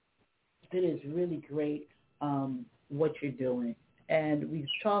 it is really great what you're doing. And we've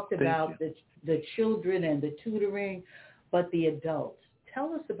talked about the children and the tutoring, but the adults.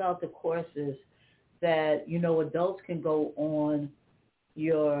 Tell us about the courses that, adults can go on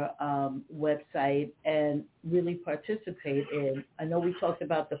your website and really participate in. I know we talked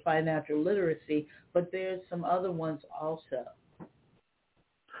about the financial literacy, but there's some other ones also.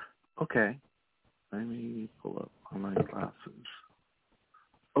 Okay. Let me pull up online classes.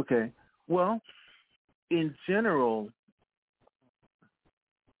 Okay. Well, in general,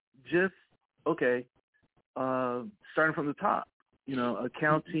 starting from the top,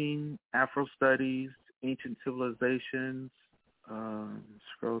 accounting, Afro studies, ancient civilizations,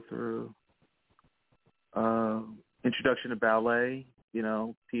 scroll through, introduction to ballet,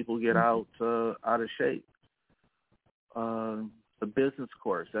 people get out of shape. The business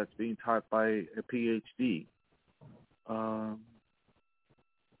course that's being taught by a PhD.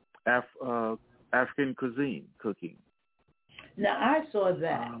 African cuisine, cooking. Now, I saw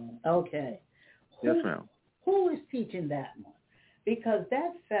that. Okay. Yes, ma'am. Who is teaching that one? Because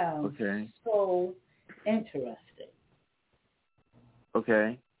that sounds so interesting.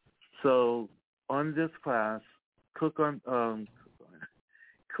 Okay. So on this class, click on the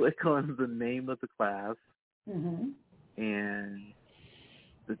name of the class, and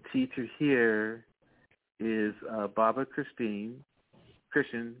the teacher here is Baba Christian.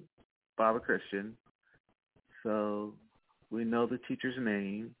 So we know the teacher's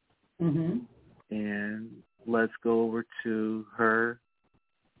name, and let's go over to her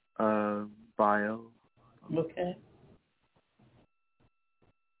bio. Okay.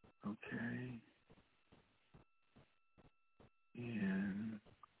 And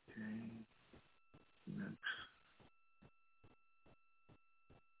next.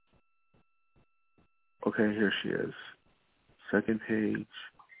 Okay, here she is. Second page.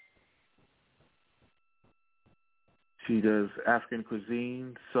 She does African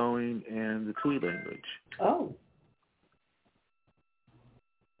cuisine, sewing, and the Twi language. Oh.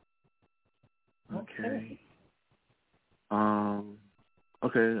 Okay.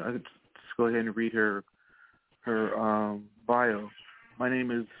 Okay, I could just go ahead and read her bio. My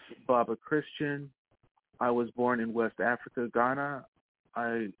name is Baba Christian. I was born in West Africa, Ghana.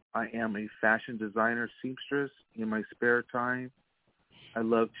 I am a fashion designer, seamstress. In my spare time, I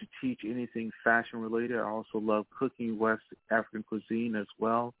love to teach anything fashion related. I also love cooking West African cuisine as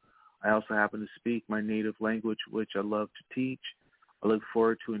well. I also happen to speak my native language, which I love to teach. I look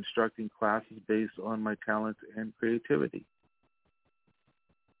forward to instructing classes based on my talents and creativity.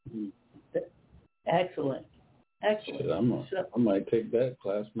 Excellent. Shit, I might take that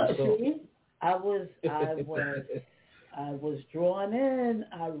class myself. I was drawn in.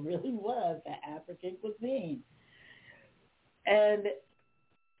 I really was to African cuisine. And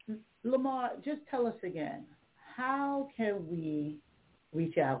Lamar, just tell us again, how can we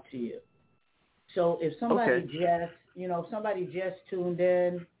reach out to you? So if somebody somebody just tuned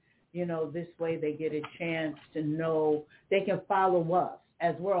in, this way they get a chance to know they can follow us.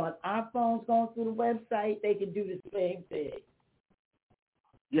 As we're on our phones going through the website, they can do the same thing.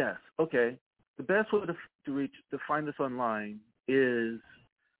 Yes. Okay. The best way to find us online is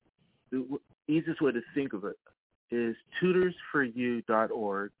the easiest way to think of it is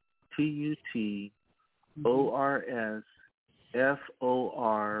tutorsforyou.org,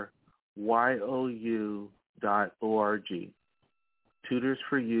 tutorsforYou.org,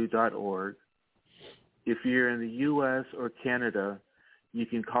 tutorsforyou.org. If you're in the U.S. or Canada, you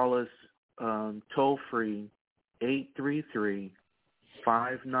can call us toll-free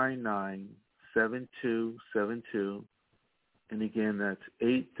 833-599-7272. And again, that's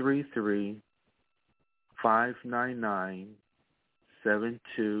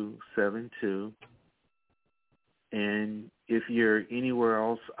 833-599-7272. And if you're anywhere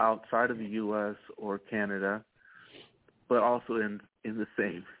else outside of the U.S. or Canada, but also in the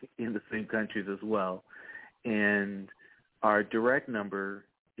same countries as well, and our direct number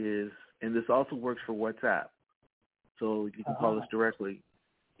is, and this also works for WhatsApp, so you can call us directly,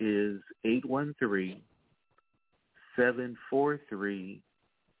 is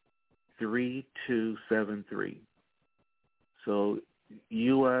 813-743-3273. So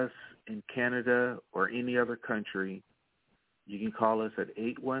U.S. and Canada or any other country, you can call us at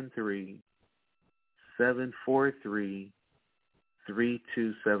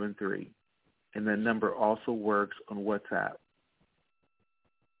 813-743-3273. And that number also works on WhatsApp.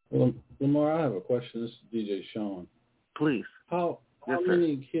 Well, Lamar, I have a question. This is DJ Sean. Please. How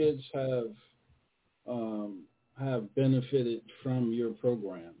many kids have benefited from your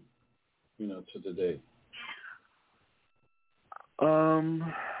program, to today?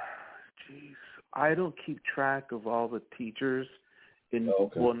 I don't keep track of all the teachers.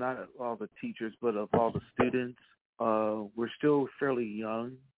 Well, not all the teachers, but of all the students. We're still fairly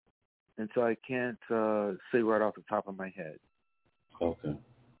young, and so I can't say right off the top of my head. Okay.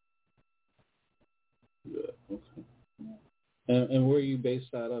 Good. Okay. And where are you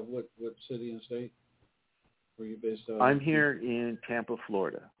based out of? What city and state? Where are you based out of? I'm here in Tampa,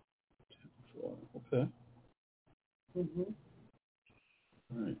 Florida. Tampa, Florida. Okay. Mm-hmm.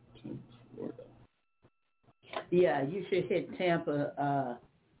 All right, Tampa, Florida. Yeah, you should hit Tampa's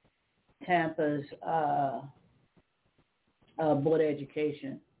Board of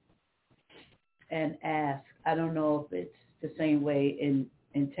Education and ask. I don't know if it's the same way in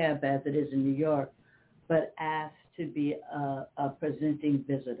Tampa as it is in New York, but ask to be a presenting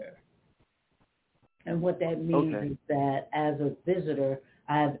visitor. And what that means is that as a visitor,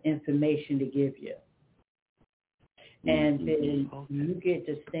 I have information to give you. And then you get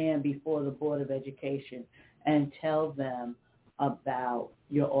to stand before the Board of Education and tell them about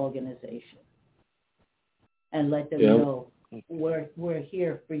your organization and let them know we're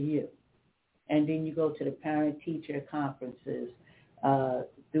here for you. And then you go to the parent-teacher conferences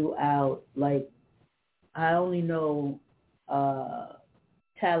throughout, like, I only know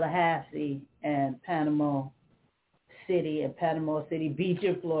Tallahassee and Panama City Beach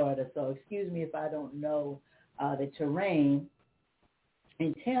in Florida. So excuse me if I don't know the terrain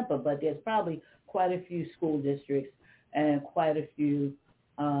in Tampa, but there's probably quite a few school districts and quite a few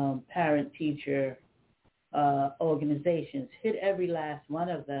parent-teacher organizations. Hit every last one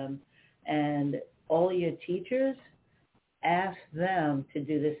of them, and all your teachers, ask them to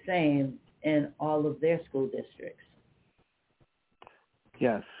do the same in all of their school districts.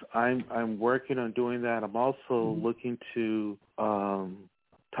 Yes, I'm working on doing that. I'm also looking to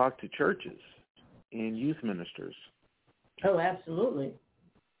talk to churches and youth ministers. Oh, absolutely.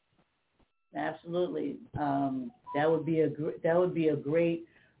 Absolutely. That would be a great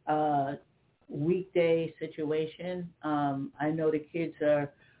weekday situation. I know the kids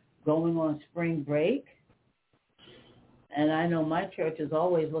are going on spring break, and I know my church is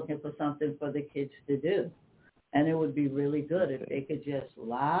always looking for something for the kids to do. And it would be really good if they could just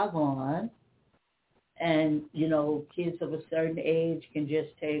log on and, kids of a certain age can just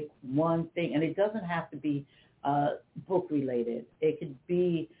take one thing. And it doesn't have to be book related. It could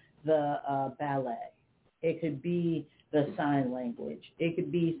be the ballet. It could be the sign language. It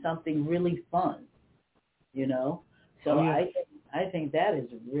could be something really fun, you know. So I think that is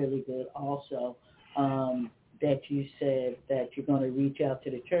really good also, that you said that you're going to reach out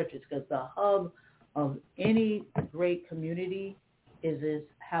to the churches, because the hub of any great community is this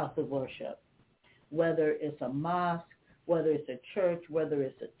house of worship. Whether it's a mosque, whether it's a church, whether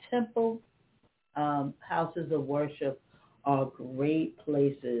it's a temple, houses of worship are great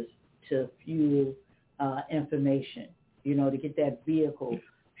places to fuel information, you know, to get that vehicle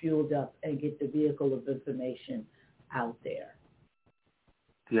fueled up and get the vehicle of information out there.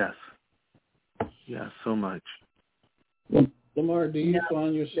 Yes, so much. Lamar, do you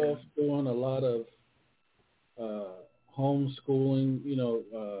find yourself doing a lot of homeschooling? You know,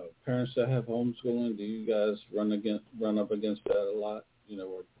 parents that have homeschooling, do you guys run up against that a lot?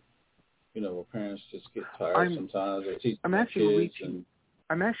 Where parents just get tired sometimes. They teach I'm actually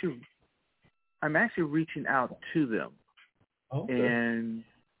reaching out to them, and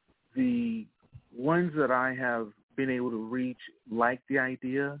the ones that I have been able to reach like the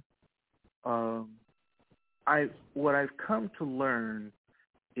idea. What I've come to learn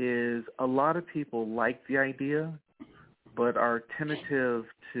is a lot of people like the idea, but are tentative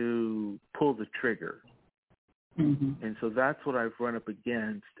to pull the trigger. Mm-hmm. And so that's what I've run up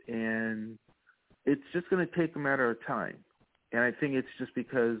against, and it's just going to take a matter of time. And I think it's just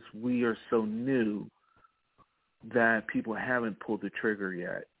because we are so new that people haven't pulled the trigger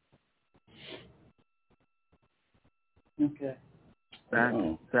yet. Okay.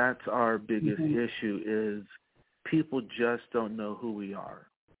 That's our biggest issue, is people just don't know who we are.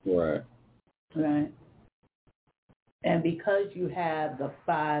 Right. Right. And because you have the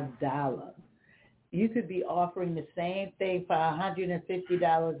 $5, you could be offering the same thing for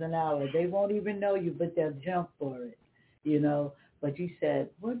 $150 an hour. They won't even know you, but they'll jump for it, you know. But you said,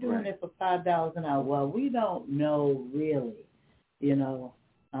 we're doing it for $5 an hour. Well, we don't know really, you know.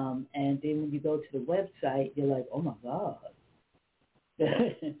 And then when you go to the website, you're like, oh, my God.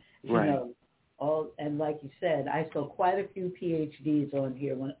 You know, and like you said, I saw quite a few PhDs on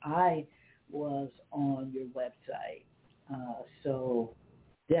here when I was on your website. So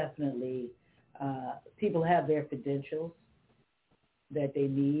definitely people have their credentials that they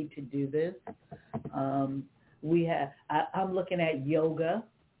need to do this. I'm looking at yoga,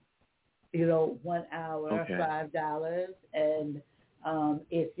 you know, 1 hour, $5. And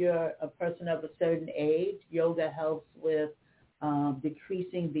if you're a person of a certain age, yoga helps with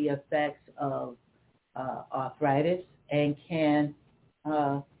decreasing the effects of arthritis and can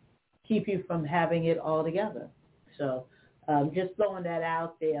keep you from having it altogether. So just throwing that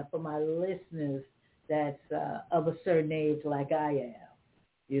out there for my listeners that's of a certain age like I am,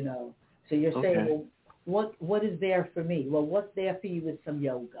 you know. So you're saying, well, what is there for me? Well, what's there for you is some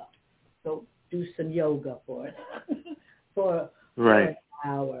yoga. So do some yoga for it for an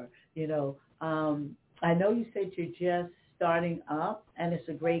hour, you know. I know you said you're just starting up, and it's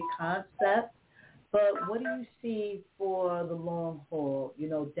a great concept, but what do you see for the long haul, you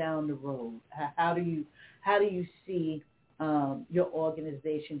know, down the road? How do you see your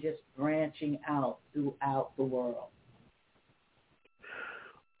organization just branching out throughout the world?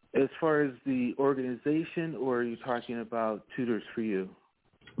 As far as the organization, or are you talking about Tutors for You?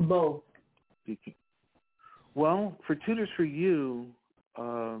 Both. Well, for Tutors for You,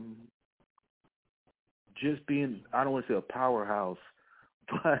 just being, I don't want to say a powerhouse,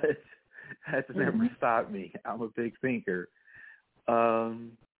 but has never stopped me. I'm a big thinker.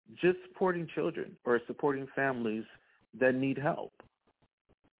 Just supporting children or supporting families that need help.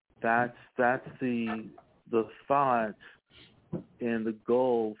 That's the thought and the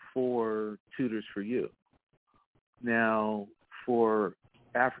goal for Tutors for You. Now, for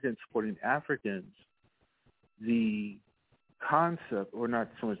Africans supporting Africans, the concept, or not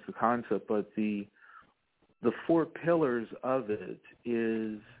so much the concept, but the 4 pillars of it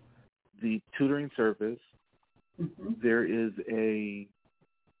is the tutoring service. Mm-hmm. There is a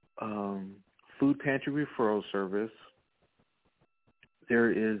food pantry referral service.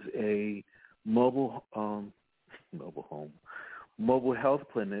 There is a mobile health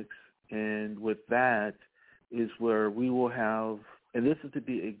clinics, and with that is where we will have, and this is to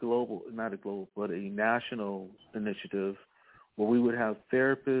be a national initiative, where we would have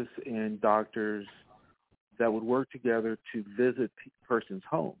therapists and doctors that would work together to visit persons'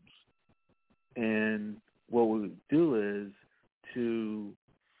 homes. And what we would do is to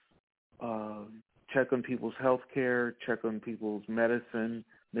check on people's health care, check on people's medicine,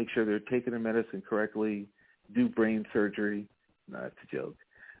 make sure they're taking their medicine correctly, do brain surgery. Not to joke.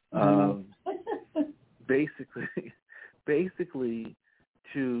 basically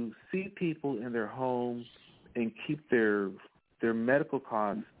to see people in their homes and keep their medical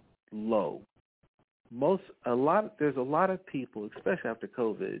costs low. There's a lot of people, especially after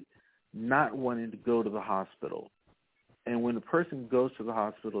COVID, not wanting to go to the hospital. And when a person goes to the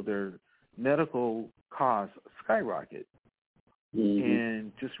hospital, their medical costs skyrocket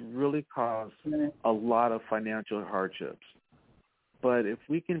and just really cause a lot of financial hardships. But if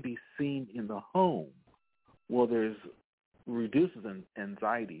we can be seen in the home, well, there's reduces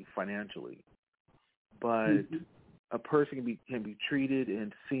anxiety financially. But a person can be treated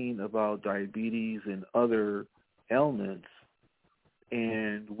and seen about diabetes and other ailments,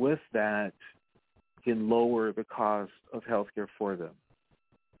 and with that can lower the cost of healthcare for them.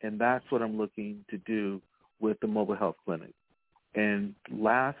 And that's what I'm looking to do with the mobile health clinic. And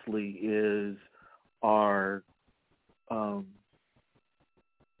lastly is our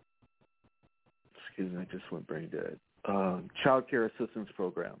excuse me, I just went brain dead. Child care assistance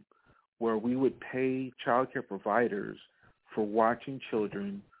program, where we would pay child care providers for watching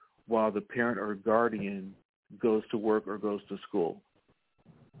children while the parent or guardian goes to work or goes to school.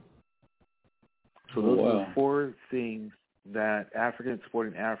 So those are the 4 things that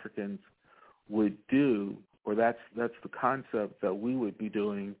Supporting Africans would do, or that's the concept that we would be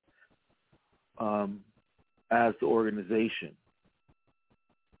doing as the organization.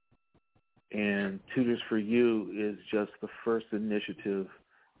 And Tutors for You is just the first initiative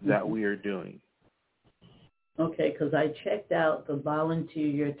that we are doing. Okay, because I checked out the Volunteer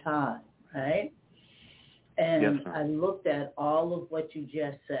Your Time, right? And yes, I looked at all of what you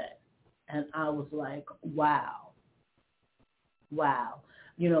just said, and I was like, wow.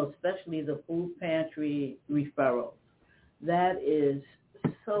 You know, especially the food pantry referrals. That is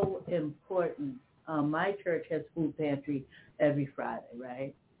so important. My church has food pantry every Friday,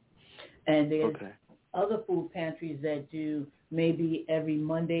 right? And there's other food pantries that do maybe every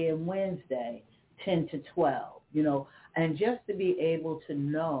Monday and Wednesday, 10 to 12, you know. And just to be able to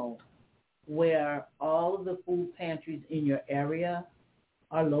know where all of the food pantries in your area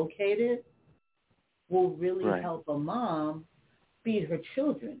are located will really help a mom feed her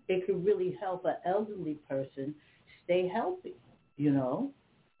children. It could really help an elderly person stay healthy, you know.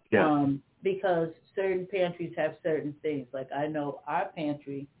 Yeah. Because certain pantries have certain things. Like I know our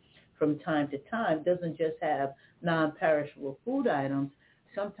pantry from time to time doesn't just have non-perishable food items.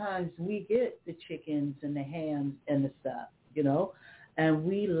 Sometimes we get the chickens and the hams and the stuff, you know, and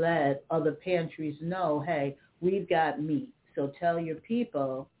we let other pantries know, hey, we've got meat. So tell your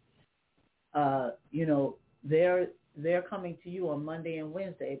people, you know, they're coming to you on Monday and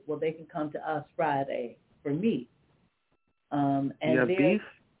Wednesday. Well, they can come to us Friday for meat. And you have beef?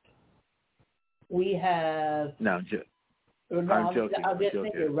 We have. No, I'm joking. I'm just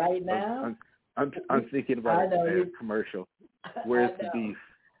thinking right now. I'm thinking about a commercial. Where's the beef?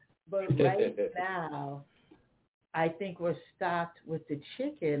 But right now, I think we're stocked with the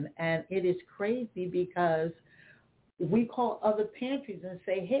chicken, and it is crazy because we call other pantries and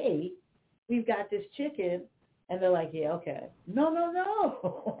say, hey, we've got this chicken. And they're like, yeah, okay. No.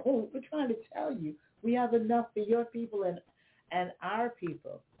 We're trying to tell you, we have enough for your people and our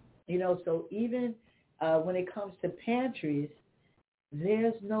people. You know, so even when it comes to pantries,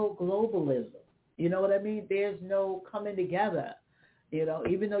 there's no globalism. You know what I mean? There's no coming together, you know,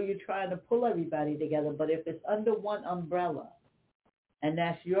 even though you're trying to pull everybody together. But if it's under one umbrella, and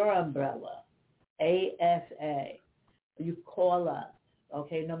that's your umbrella, ASA, you call us,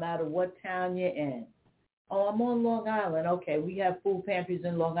 okay, no matter what town you're in. Oh, I'm on Long Island. Okay, we have food pantries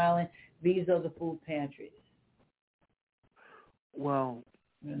in Long Island. These are the food pantries. Well,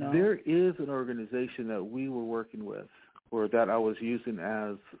 you know? There is an organization that we were working with, or that I was using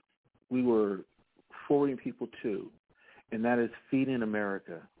as we were forwarding people to, and that is Feeding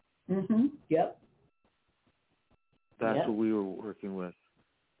America. Mm-hmm. Yep. That's what we were working with.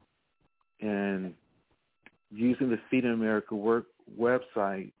 And using the Feeding America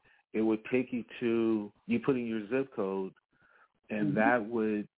website, it would take you to, you put in your zip code, and that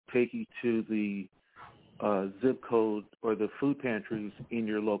would take you to the zip code or the food pantries in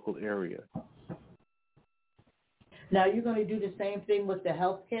your local area. Now, you're going to do the same thing with the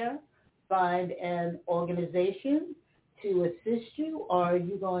healthcare? Find an organization to assist you, or are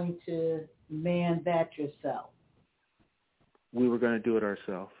you going to man that yourself? We were going to do it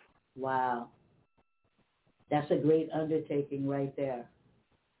ourselves. Wow. That's a great undertaking right there.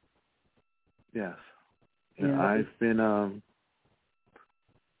 Yes. Yeah, I've been,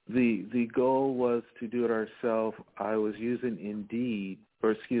 the goal was to do it ourselves. I was using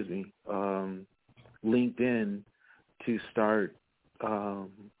LinkedIn to start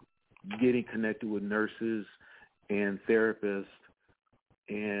getting connected with nurses and therapists,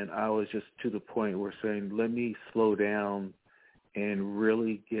 and I was just to the point where saying, let me slow down and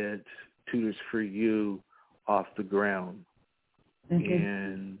really get Tutors for You off the ground. Mm-hmm.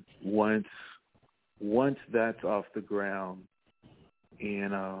 And once that's off the ground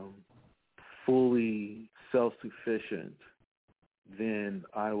and fully self-sufficient, then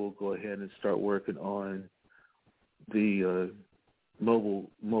I will go ahead and start working on the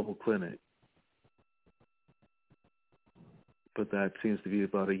mobile clinic. But that seems to be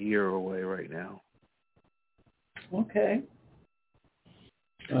about a year away right now. Okay.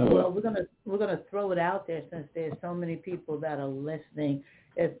 Well, we're gonna throw it out there since there's so many people that are listening.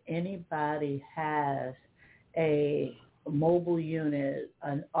 If anybody has a mobile unit,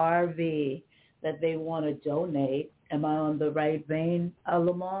 an RV that they want to donate, am I on the right vein,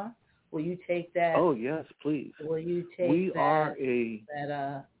 Lamar? Will you take that? Oh yes, please. Will you take that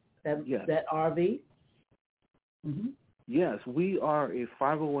RV? Mm-hmm. Yes, we are a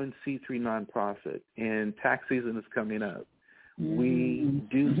 501c3 nonprofit, and tax season is coming up. Mm-hmm. We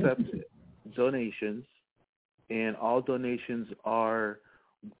do accept donations, and all donations are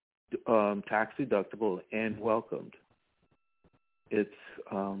tax deductible and welcomed. It's,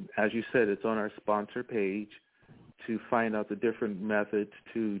 as you said, it's on our sponsor page to find out the different methods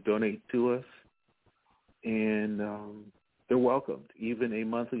to donate to us, and they're welcomed. Even a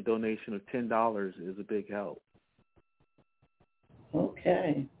monthly donation of $10 is a big help.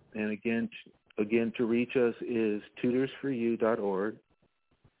 Okay. And again, to reach us is tutorsforyou.org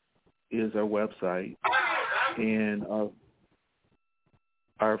is our website, and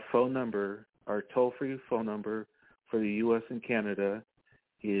our phone number, our toll-free phone number for the U.S. and Canada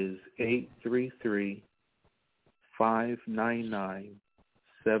is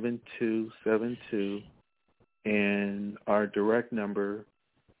 833-599-7272, and our direct number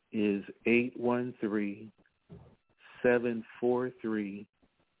is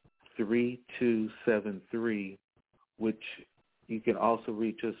 813-743-3273, which you can also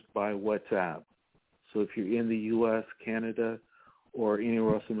reach us by WhatsApp. So if you're in the U.S., Canada, or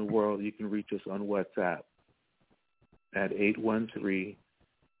anywhere else in the world, you can reach us on WhatsApp at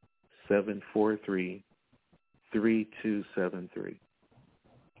 813-743-3273.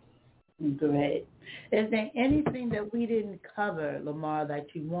 Great. Is there anything that we didn't cover, Lamar,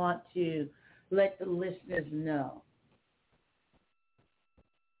 that you want to let the listeners know?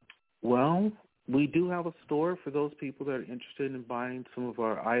 Well, we do have a store for those people that are interested in buying some of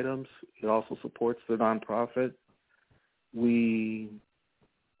our items. It also supports the nonprofit. We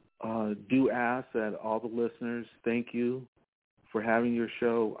do ask that all the listeners, thank you for having your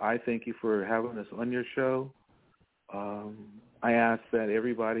show. I thank you for having us on your show. I ask that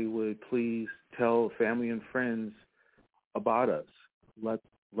everybody would please tell family and friends about us. Let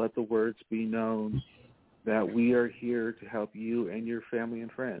the words be known that we are here to help you and your family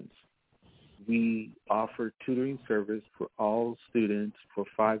and friends. We offer tutoring service for all students for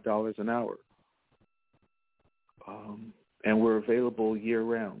 $5 an hour. And we're available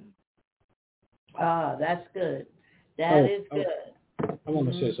year-round. Ah, that's good. That is good. I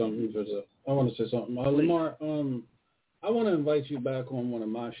want to say something. Lamar, I want to invite you back on one of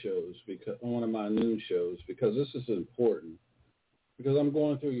my shows, on one of my noon shows, because this is important. Because I'm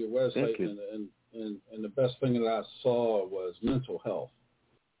going through your website, and the best thing that I saw was mental health.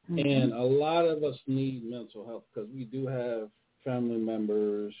 Mm-hmm. And a lot of us need mental health because we do have family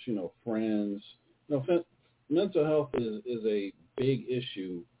members, friends. Mental health is a big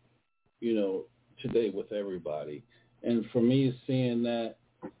issue, today with everybody. And for me, seeing that,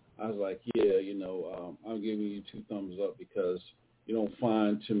 I was like, I'm giving you 2 thumbs up because you don't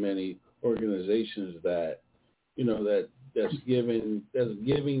find too many organizations that, that's giving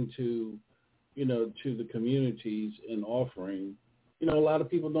to, to the communities and offering. A lot of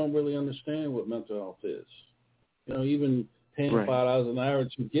people don't really understand what mental health is. Even paying $5 an hour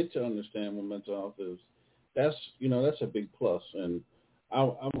to get to understand what mental health is, that's a big plus. And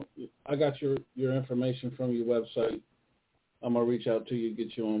I got your information from your website. I'm gonna reach out to you,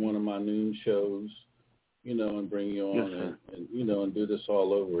 get you on one of my noon shows, and bring you on and do this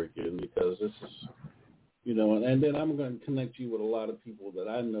all over again because this is, and then I'm going to connect you with a lot of people that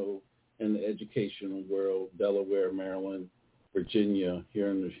I know in the educational world, Delaware, Maryland, Virginia, here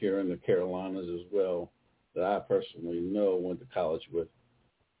in the Carolinas as well, that I personally know, went to college with,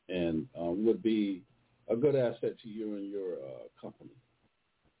 and would be a good asset to you and your company.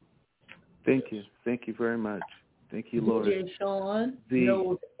 Thank you. Thank you very much. Thank you, Lord. DJ Sean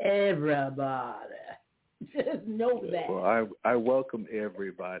knows everybody. Just know that. Well, I welcome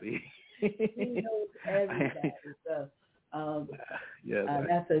everybody. He knows everybody. So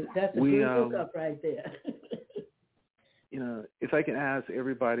That's a good hookup right there. If I can ask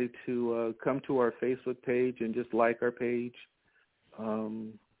everybody to come to our Facebook page and just like our page.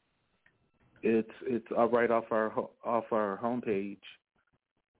 It's right off our homepage,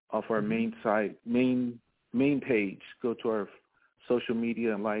 off our main site, main page. Go to our social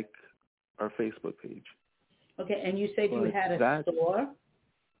media and like our Facebook page. Okay, and you said you had a store?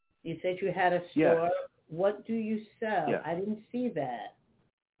 You said you had a store. Yes. What do you sell? Yes. I didn't see that.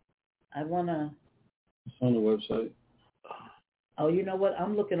 I want to... It's on the website. Oh, you know what?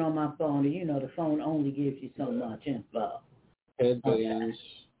 I'm looking on my phone, and the phone only gives you so much info. Headbands.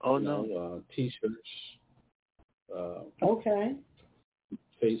 Okay. T-shirts. Okay.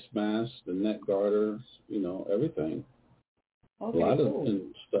 Face masks, the neck garters, everything. Okay, a lot cool. of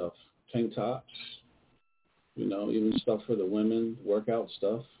stuff. Tank tops. Even stuff for the women, workout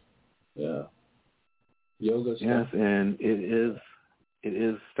stuff. Yeah. Yoga stuff. Yes, and it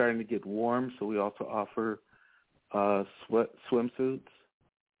is starting to get warm, so we also offer swimsuits,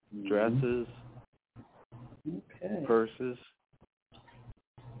 dresses, purses,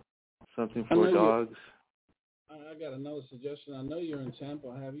 something for dogs. I got another suggestion. I know you're in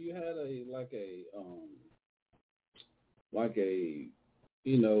Tampa. Have you had a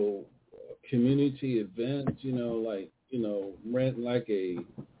community event? Rent like a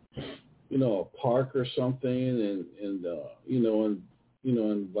park or something, and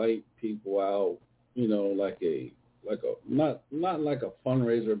invite people out. Not like a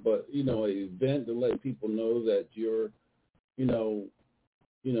fundraiser, but an event to let people know that you're in the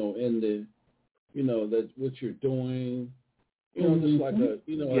that what you're doing, just like a a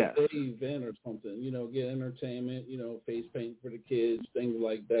day event or something, get entertainment, face paint for the kids, things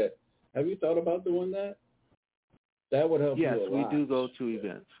like that. Have you thought about doing that? That would help you a lot. Yes, we do go to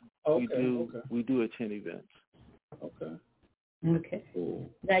events. We do attend events. Okay. Cool.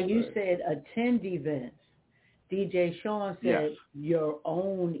 Now you said attend events. DJ Sean said your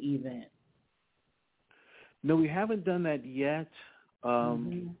own event. No, we haven't done that yet.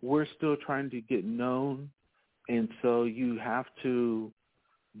 We're still trying to get known, and so you have to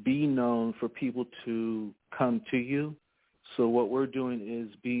be known for people to come to you. So what we're doing is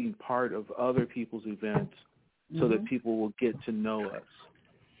being part of other people's events so that people will get to know us.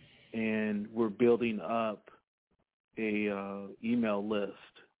 And we're building up a email list.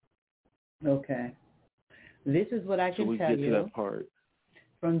 Okay. This is what I can tell you. So we get to that part.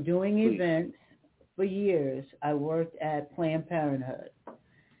 From doing events for years, I worked at Planned Parenthood.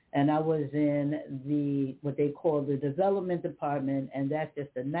 And I was in what they call the development department, and that's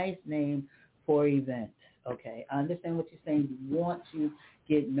just a nice name for events. Okay, I understand what you're saying. You want to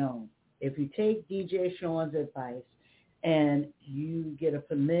get known. If you take DJ Sean's advice and you get a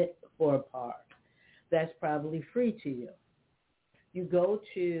permit for a park, that's probably free to you. You go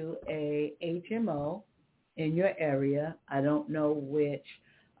to a HMO in your area. I don't know which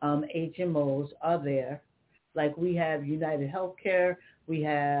HMOs are there. Like we have United Healthcare, we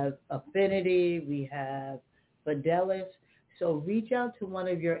have Affinity, we have Fidelis. So reach out to one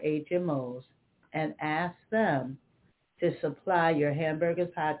of your HMOs and ask them to supply your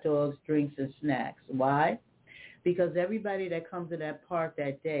hamburgers, hot dogs, drinks, and snacks. Why? Because everybody that comes to that park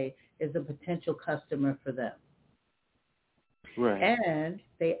that day is a potential customer for them. Right. And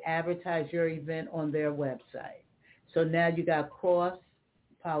they advertise your event on their website. So now you got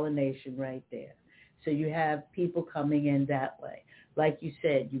cross-pollination right there. So you have people coming in that way. Like you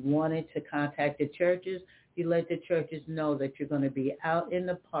said, you wanted to contact the churches. You let the churches know that you're going to be out in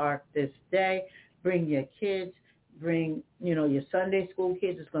the park this day. Bring your kids. Bring, your Sunday school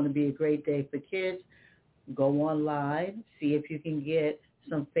kids. It's going to be a great day for kids. Go online. See if you can get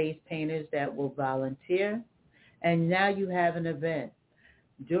some face painters that will volunteer. And now you have an event.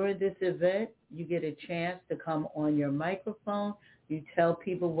 During this event, you get a chance to come on your microphone. You tell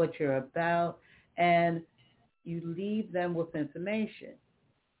people what you're about, and you leave them with information.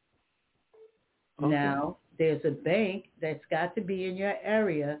 Okay. Now, there's a bank that's got to be in your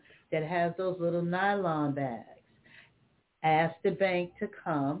area that has those little nylon bags. Ask the bank to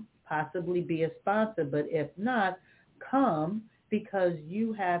come, possibly be a sponsor, but if not, come because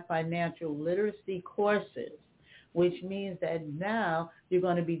you have financial literacy courses, which means that now you're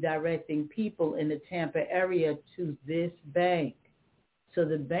going to be directing people in the Tampa area to this bank. So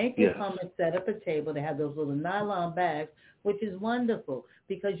the bank will come and set up a table. They have those little nylon bags, which is wonderful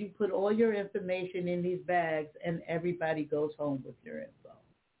because you put all your information in these bags and everybody goes home with your info.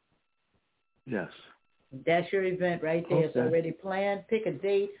 Yes. That's your event right there. Okay. It's already planned. Pick a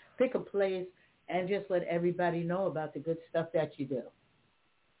date, pick a place, and just let everybody know about the good stuff that you do.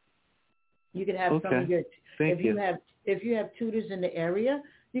 You could have some of your Thank if you have tutors in the area,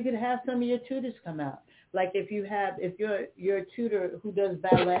 you could have some of your tutors come out. Like if your tutor who does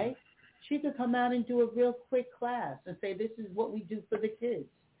ballet, she could come out and do a real quick class and say, this is what we do for the kids.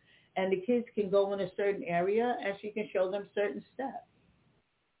 And the kids can go in a certain area and she can show them certain steps.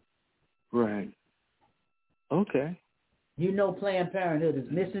 Right. Okay. You know Planned Parenthood is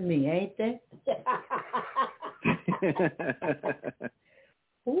missing me, ain't they?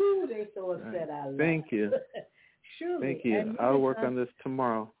 Ooh, they so upset I left. Thank you. Surely. Thank you. I'll work on this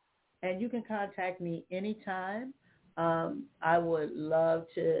tomorrow. And you can contact me anytime. I would love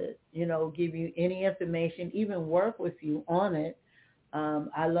to, give you any information, even work with you on it.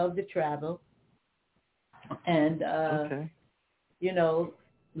 I love to travel. And,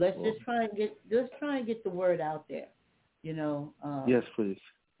 let's try and get the word out there. Yes, please.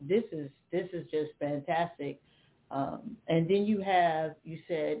 This is just fantastic. And then you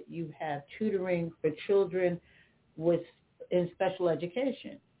said you have tutoring for children in special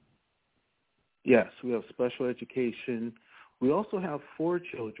education. Yes, we have special education. We also have for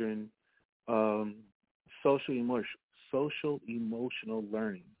children social emotional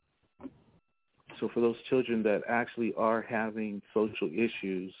learning. So for those children that actually are having social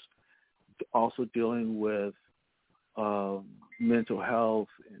issues, also dealing with mental health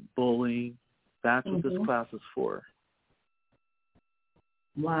and bullying, that's what this class is for.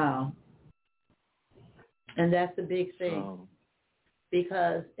 Wow. And that's the big thing.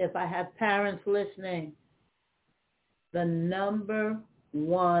 Because if I have parents listening, the number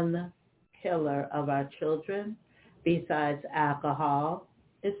one killer of our children, besides alcohol,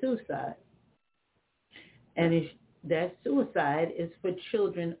 is suicide. And that suicide is for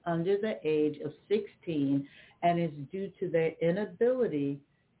children under the age of 16 and is due to their inability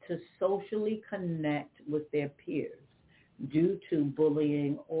to socially connect with their peers due to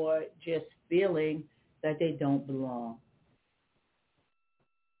bullying or just feeling that they don't belong.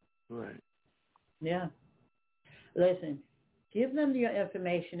 Right. Yeah. Listen, give them your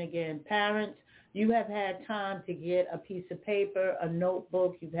information again. Parents, you have had time to get a piece of paper, a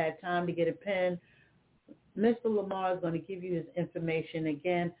notebook. You've had time to get a pen. Mr. Lamar is going to give you his information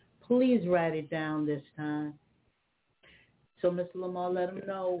again. Please write it down this time. So, Mr. Lamar, let them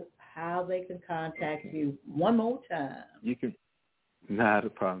know how they can contact you one more time. You can. Not a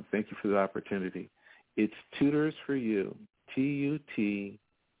problem. Thank you for the opportunity. It's Tutors for You,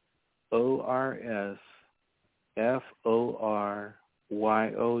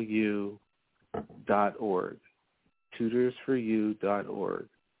 TUTORSFORYOU.org, tutorsforyou.org.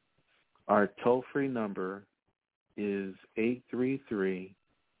 Our toll-free number is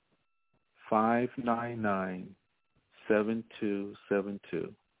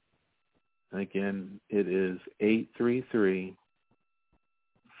 833-599-7272. And again, it is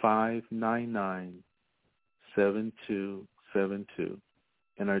 833-599-7272.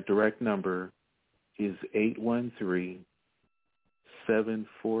 And our direct number is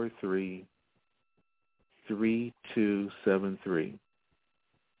 813-743-3273.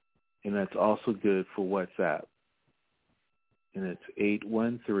 And that's also good for WhatsApp. And it's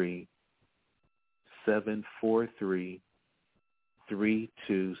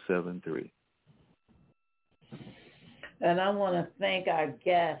 813-743-3273. And I want to thank our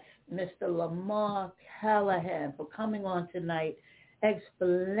guest, Mr. Lamar Callahan, for coming on tonight,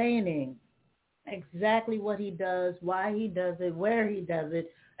 explaining exactly what he does, why he does it, where he does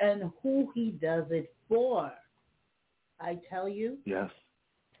it, and who he does it for. I tell you, yes,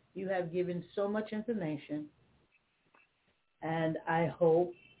 you have given so much information, and I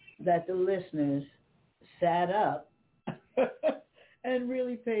hope that the listeners sat up and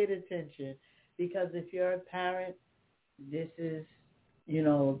really paid attention, because if you're a parent, this is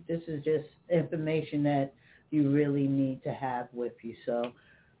just information that you really need to have with you. So,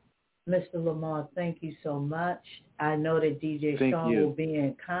 Mr. Lamar, thank you so much. I know that DJ Sean will be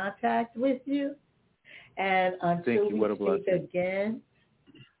in contact with you. And until we speak again,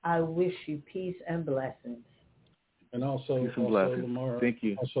 I wish you peace and blessings. And also Lamar, thank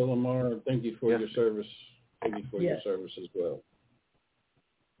you. Also, Lamar, thank you for your service. Thank you for your service as well.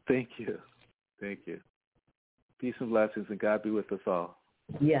 Thank you. Thank you. Peace and blessings, and God be with us all.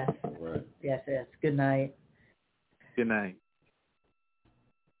 Yes. Right. Yes. Good night. Good night.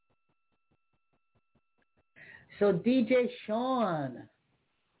 So, DJ Sean,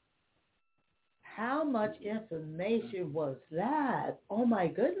 how much information was that? Oh, my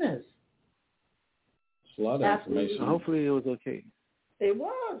goodness. It's a lot of information. Hopefully it was okay. It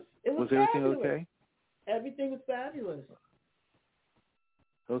was. Was everything fabulous. okay? Everything was fabulous.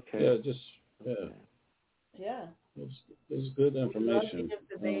 Okay. Yeah. Yeah. It was good information.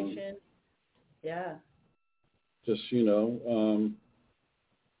 Information. Yeah. Just,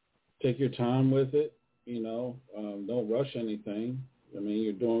 take your time with it, don't rush anything. I mean,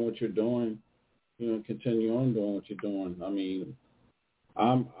 you're doing what you're doing, continue on doing what you're doing. I mean,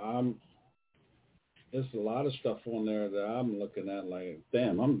 there's a lot of stuff on there that I'm looking at like,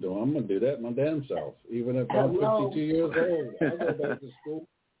 damn, I'm going to do that my damn self. Even if I'm 52 years old, I'll go back to school.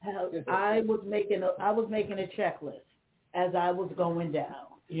 I was making a checklist as I was going down,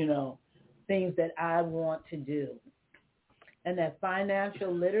 things that I want to do. And that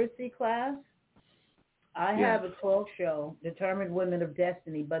financial literacy class, I have a talk show, Determined Women of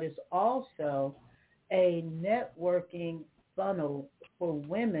Destiny, but it's also a networking funnel for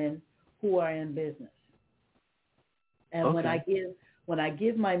women who are in business. And when I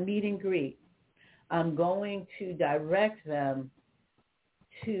give my meet and greet, I'm going to direct them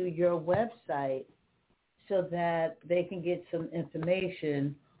to your website so that they can get some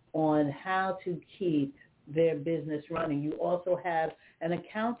information on how to keep their business running. You also have an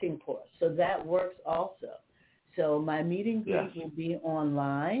accounting course, so that works also. So my meet and greet will be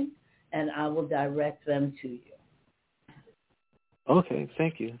online, and I will direct them to you. Okay,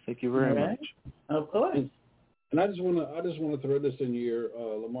 thank you. Thank you very much. Of course. And I just want to throw this in your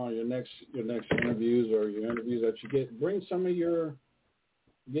Lamar, your next interviews or your interviews that you get.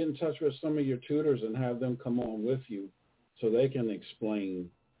 Get in touch with some of your tutors and have them come on with you, so they can explain,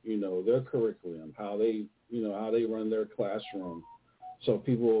 their curriculum, how they run their classroom, so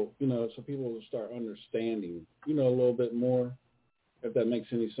people will start understanding, a little bit more, if that makes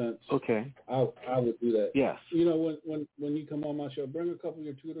any sense. Okay. I would do that. Yes. When you come on my show, bring a couple of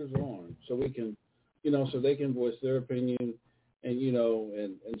your tutors on so we can, so they can voice their opinion and,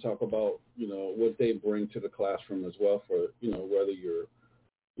 and talk about, what they bring to the classroom as well for, whether you're,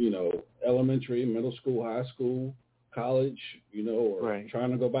 elementary, middle school, high school, college, or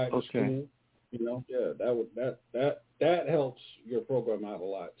trying to go back to school, that helps your program out a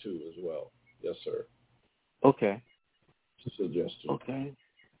lot too as well. Yes, sir. Okay. Just a suggestion. Okay.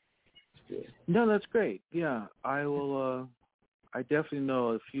 No, that's great. Yeah, I will. I definitely know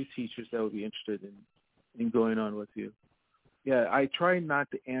a few teachers that would be interested in going on with you. Yeah, I try not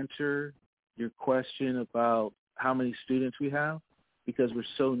to answer your question about how many students we have because we're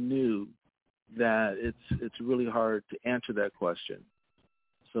so new that it's really hard to answer that question.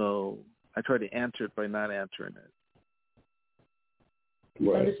 So I try to answer it by not answering it.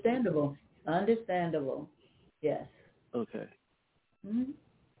 Right. Understandable. Yes. Okay. Mm-hmm.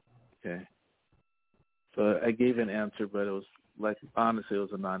 Okay. So I gave an answer, but it was honestly, it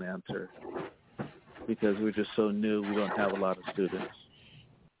was a non-answer because we're just so new. We don't have a lot of students.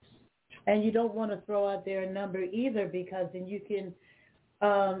 And you don't want to throw out their number either because then you can,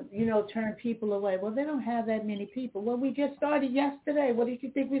 turn people away. Well, they don't have that many people. Well, we just started yesterday. What did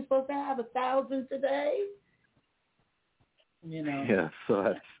you think we're supposed to have, 1,000 today? Yeah,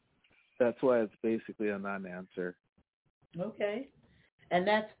 so that's why it's basically a non-answer. Okay. And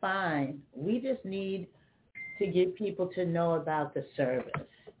that's fine. We just need to get people to know about the service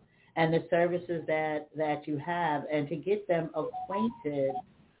and the services that you have and to get them acquainted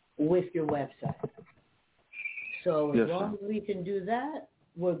with your website. So as long as we can do that,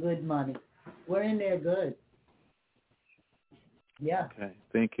 we're good money. We're in there good. Yeah. Okay.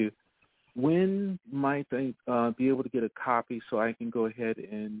 Thank you. When might I be able to get a copy so I can go ahead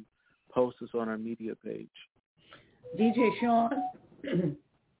and post this on our media page? DJ Sean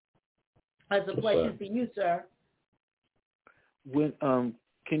has a question for you, sir. When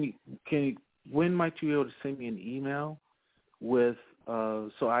when might you be able to send me an email with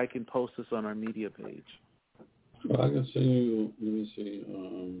so I can post this on our media page? Well, I can send you. Let me see.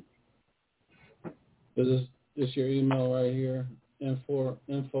 Is this your email right here? Info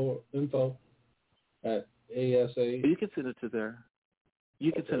at ASA. You can send it to there.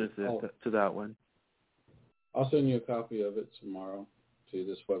 You can send it to that one. I'll send you a copy of it tomorrow to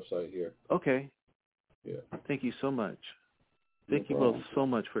this website here. Okay. Yeah. Thank you so much. Thank you both so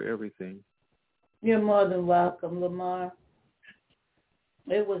much for everything. You're more than welcome, Lamar.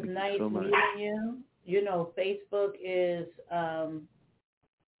 It was nice meeting you. Facebook is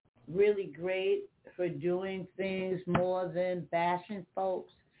really great for doing things more than bashing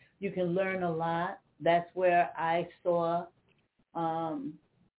folks. You can learn a lot. That's where I saw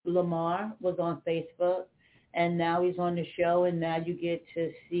Lamar was on Facebook, and now he's on the show, and now you get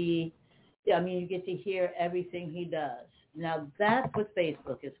to see, you get to hear everything he does. Now, that's what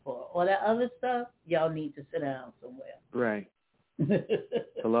Facebook is for. All that other stuff, y'all need to sit down somewhere. Right.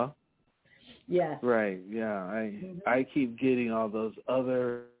 Hello? Yes. Right, yeah. I keep getting all those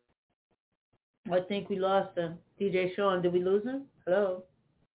other... I think we lost him. DJ Sean, did we lose him? Hello?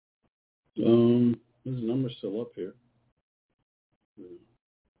 His number's still up here.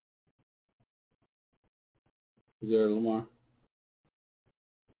 Is there Lamar?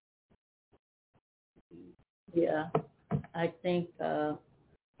 Yeah, I think our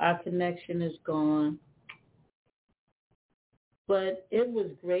connection is gone. But it was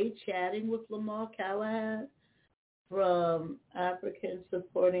great chatting with Lamar Callahan from Africans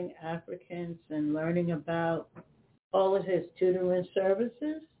Supporting Africans and learning about all of his tutoring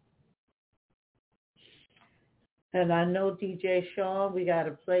services. And I know DJ Sean, we got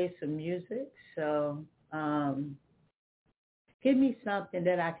to play some music. So give me something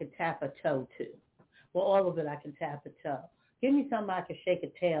that I could tap a toe to. Well, all of it I can tap a toe. Give me something I can shake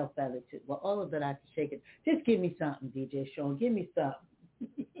a tail feather to. Well, all of it I can shake it. Just give me something, DJ Sean. Give me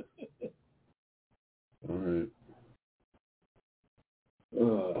something. All right.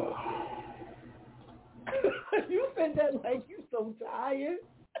 You said that like you so tired.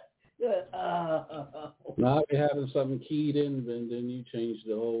 Now I'll be having something keyed in, and then you change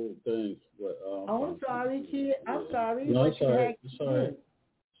the whole thing. But, I'm sorry, kid. I'm sorry. No, it's all right. It's all right.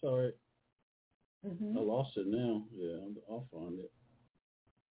 It's all right. Mm-hmm. I lost it now. Yeah, I'll find it.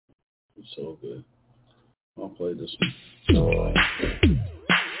 It's so good. I'll play this one.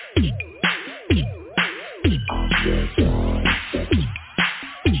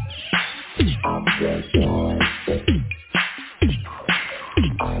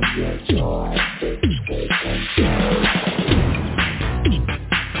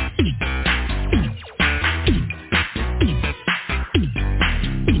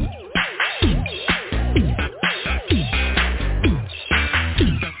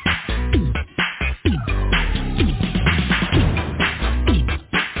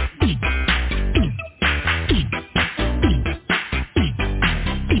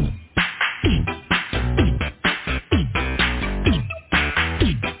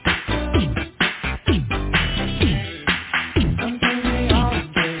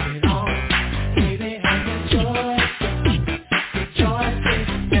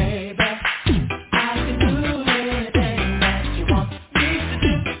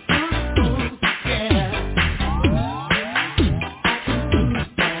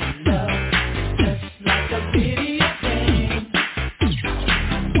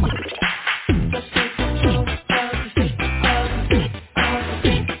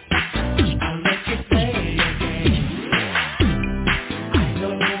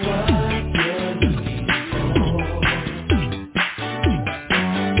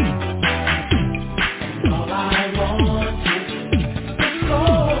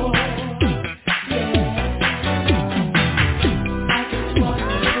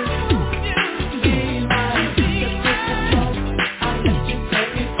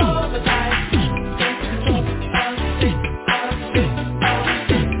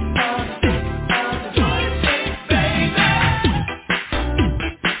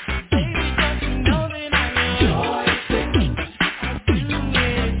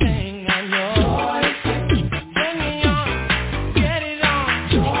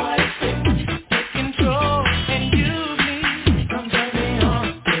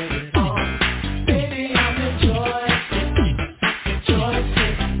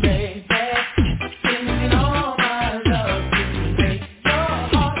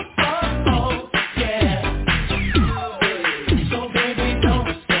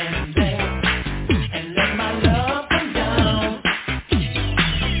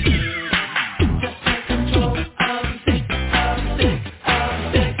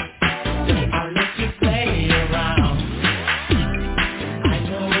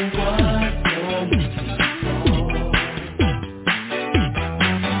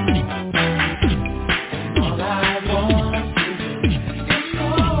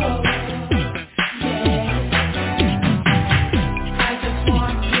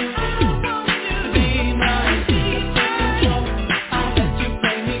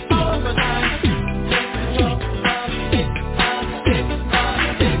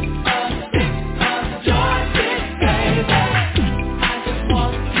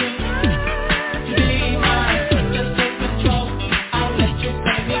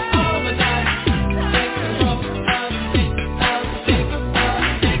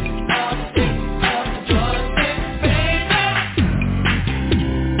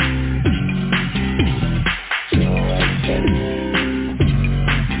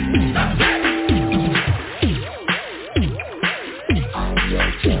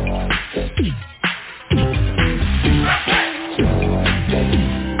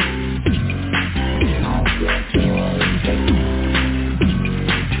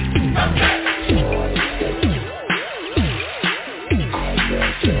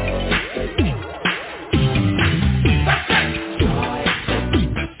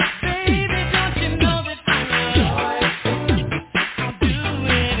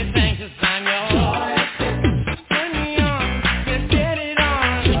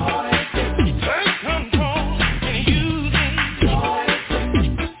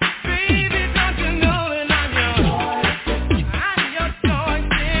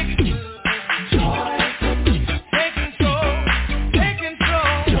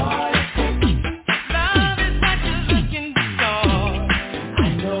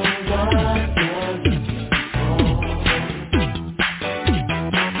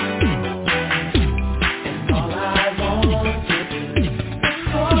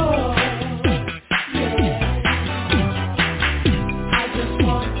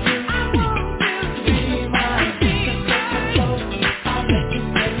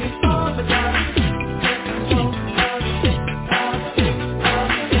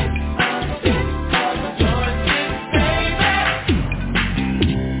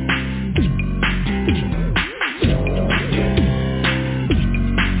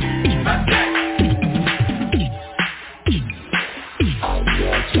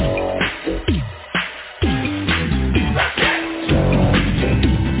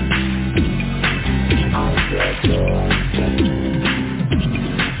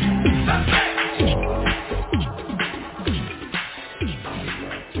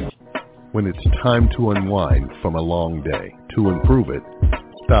 when it's time to unwind from a long day. To improve it,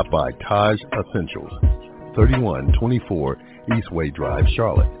 stop by Taj Essentials, 3124 Eastway Drive,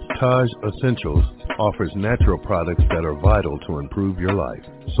 Charlotte. Taj Essentials offers natural products that are vital to improve your life.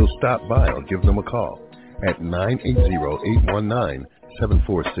 So stop by or give them a call at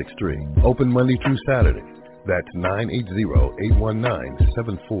 980-819-7463. Open Monday through Saturday. That's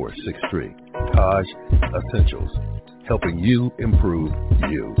 980-819-7463. Taj Essentials, helping you improve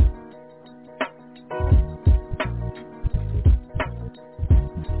you.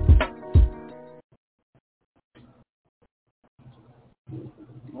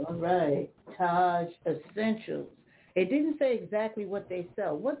 All right, Taj Essentials. It didn't say exactly what they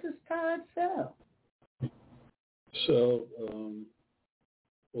sell. What does Taj sell? So,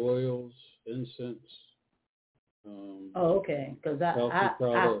 oils, incense. Okay, because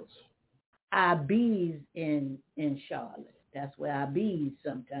I bees in Charlotte. That's where I bees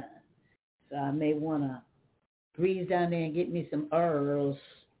sometimes. So I may want to breeze down there and get me some herbs.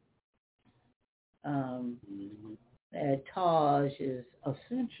 At Taj's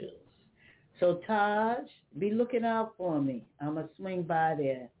Essentials. So Taj, be looking out for me. I'm going to swing by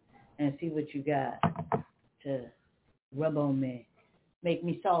there and see what you got to rub on me. Make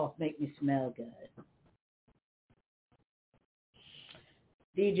me soft, make me smell good.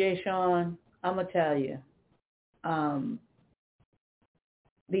 DJ Sean, I'm going to tell you,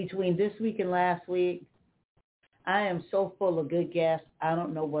 between this week and last week, I am so full of good guests, I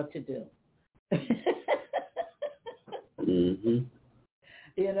don't know what to do. Mm-hmm.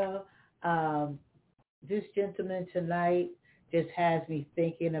 You know, this gentleman tonight just has me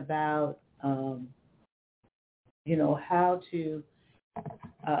thinking about, you know, how to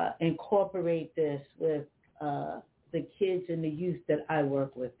incorporate this with the kids and the youth that I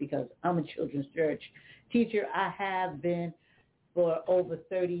work with, because I'm a children's church teacher. I have been for over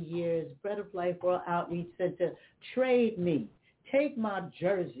 30 years. Bread of Life World Outreach Center, trade me. Take my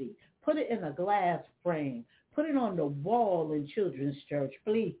jersey, put it in a glass frame, put it on the wall in children's church,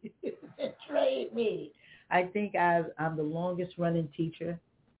 please. Trade me. I think I'm the longest running teacher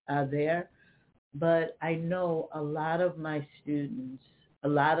there, but I know a lot of my students, a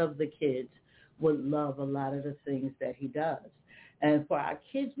lot of the kids would love a lot of the things that he does. And for our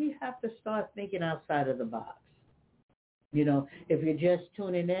kids, we have to start thinking outside of the box. You know, if you're just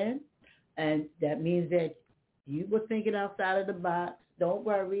tuning in, and that means that you were thinking outside of the box, don't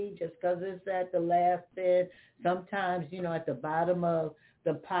worry, just because it's at the last bit. Sometimes, you know, at the bottom of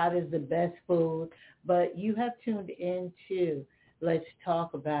the pot is the best food. But you have tuned into Let's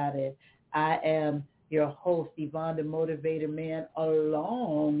Talk About It. I am your host, Yvonne the Motivator Man,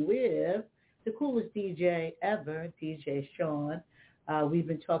 along with the coolest DJ ever, DJ Sean. We've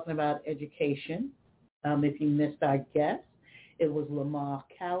been talking about education. If you missed our guest, it was Lamar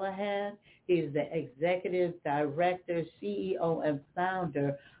Callahan. He is the Executive Director, CEO, and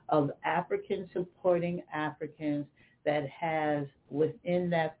founder of African Supporting Africans, that has within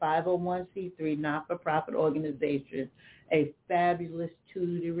that 501c3 not-for-profit organization a fabulous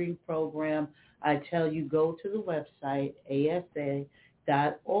tutoring program. I tell you, go to the website,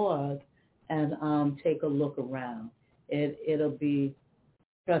 asa.org, and take a look around. It'll be,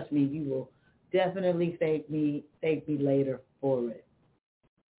 trust me, you will definitely thank me later for it.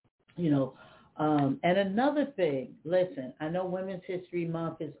 You know, and another thing, listen, I know Women's History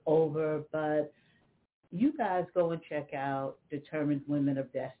Month is over, but you guys go and check out Determined Women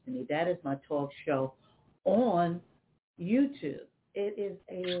of Destiny. That is my talk show on YouTube. It is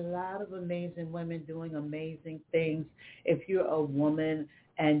a lot of amazing women doing amazing things. If you're a woman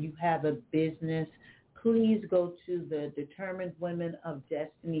and you have a business, please go to the Determined Women of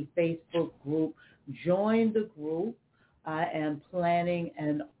Destiny Facebook group. Join the group. I am planning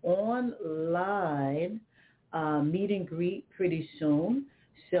an online meet and greet pretty soon,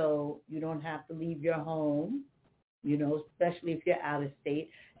 so you don't have to leave your home, you know, especially if you're out of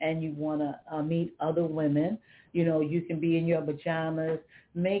state and you want to meet other women. You know, you can be in your pajamas.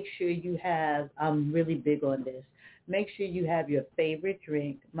 Make sure you have, I'm really big on this, make sure you have your favorite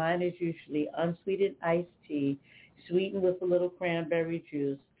drink. Mine is usually unsweetened iced tea, sweetened with a little cranberry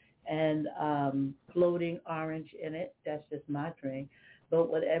juice, and floating orange in it. That's just my drink. But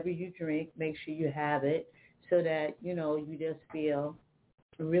whatever you drink, make sure you have it so that, you know, you just feel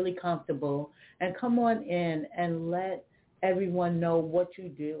really comfortable. And come on in and let everyone know what you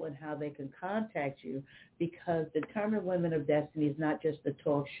do and how they can contact you, because Determined Women of Destiny is not just a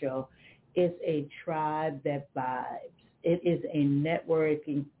talk show. It's a tribe that vibes. It is a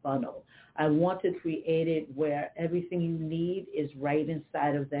networking funnel. I want to create it where everything you need is right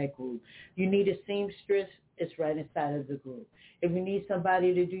inside of that group. You need a seamstress, it's right inside of the group. If you need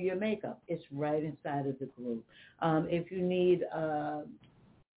somebody to do your makeup, it's right inside of the group. If you need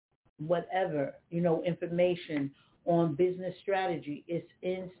whatever, information on business strategy, it's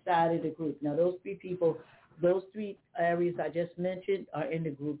inside of the group. Now, those three areas I just mentioned are in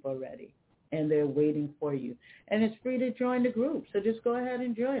the group already, and they're waiting for you. And it's free to join the group, so just go ahead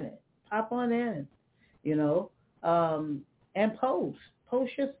and join it. Hop on in, and post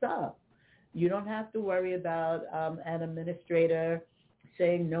your stuff. You don't have to worry about an administrator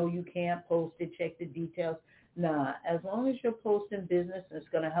saying, no, you can't post it, check the details. Nah, as long as you're posting business and it's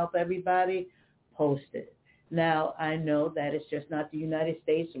going to help everybody, post it. Now, I know that it's just not the United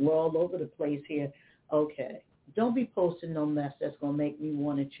States. We're all over the place here. Okay. Don't be posting no mess that's going to make me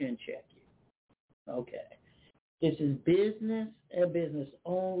want to chin check you. Okay. This is business and business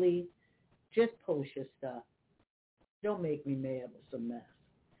only. Just post your stuff. Don't make me mad with some mess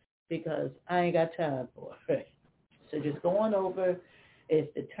because I ain't got time for it. So just go on over.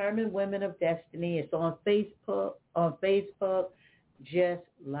 It's Determined Women of Destiny. It's on Facebook. Just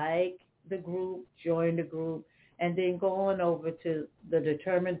like the group, join the group, and then go on over to the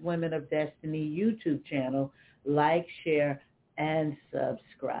Determined Women of Destiny YouTube channel. Like, share, and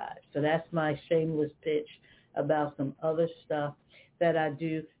subscribe. So that's my shameless pitch about some other stuff that I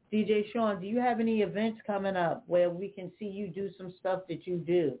do. DJ Sean, do you have any events coming up where we can see you do some stuff that you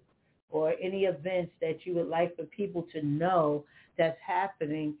do, or any events that you would like for people to know that's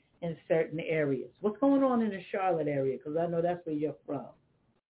happening in certain areas? What's going on in the Charlotte area? Because I know that's where you're from.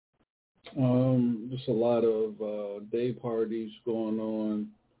 Just a lot of day parties going on.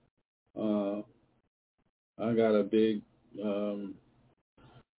 I got a big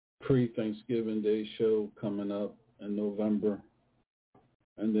pre-Thanksgiving Day show coming up in November.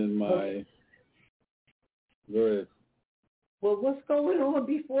 And then go ahead. Well, what's going on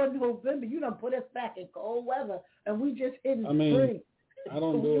before November? You done put us back in cold weather, and we just hitting spring. I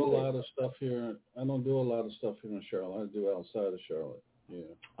don't do a lot of stuff here. I don't do a lot of stuff here in Charlotte. I do outside of Charlotte.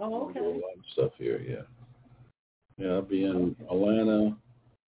 Yeah. Oh, okay. I do a lot of stuff here. Yeah. Yeah, I'll be in Atlanta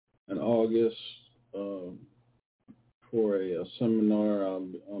in August for a seminar. I'll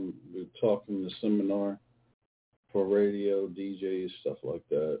be talking the seminar for radio, DJs, stuff like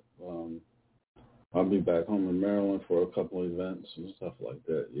that. I'll be back home in Maryland for a couple of events and stuff like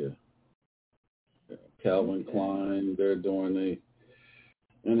that, yeah. Calvin Klein, they're doing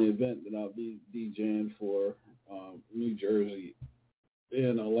an event that I'll be DJing for New Jersey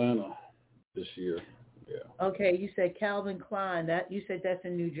and Atlanta this year, yeah. Okay, you said Calvin Klein. You said that's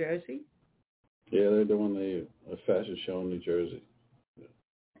in New Jersey? Yeah, they're doing a fashion show in New Jersey. Yeah.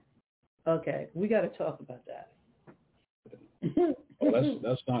 Okay, we got to talk about that. Oh,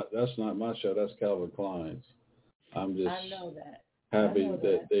 that's not my show. That's Calvin Klein's. I know that. Happy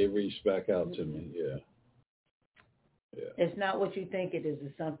that they reached back out to me. Yeah. Yeah. It's not what you think it is.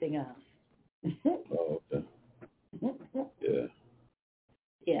 It's something else. Oh, okay. Yeah.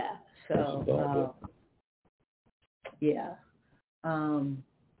 Yeah. So. Yeah. I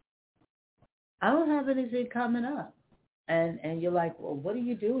don't have anything coming up. And you're like, well, what do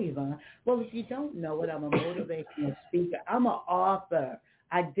you do, Yvonne? Well, if you don't know it, I'm a motivational speaker. I'm an author.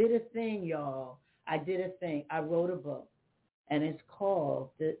 I did a thing, y'all. I wrote a book, and it's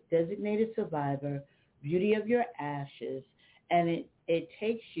called The Designated Survivor, Beauty of Your Ashes, and it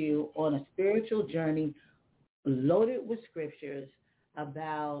takes you on a spiritual journey loaded with scriptures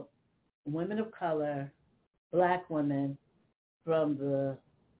about women of color, black women, from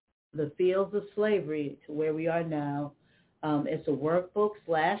the fields of slavery to where we are now. It's a workbook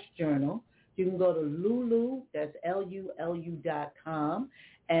 / journal. You can go to Lulu, that's LULU.com,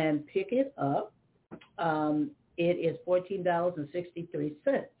 and pick it up. It is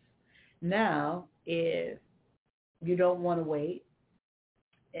 $14.63. Now, if you don't want to wait,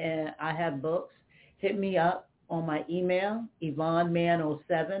 and I have books, hit me up on my email,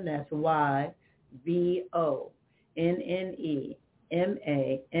 YvonneMann07, that's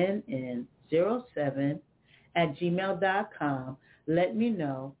YVONNEMANN07 @gmail.com. Let me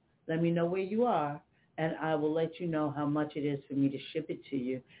know where you are, and I will let you know how much it is for me to ship it to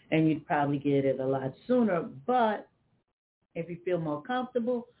you, and you'd probably get it a lot sooner. But if you feel more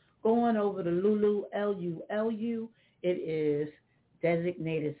comfortable, go on over to Lulu, LULU. It is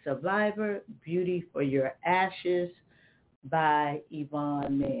Designated Survivor, Beauty for Your Ashes by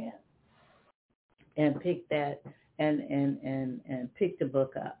Yvonne Mann. And pick that and pick the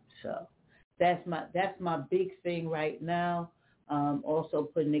book up. So that's my big thing right now. Also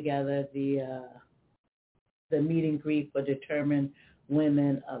putting together the meet and greet for Determined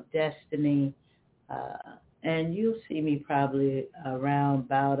Women of Destiny. And you'll see me probably around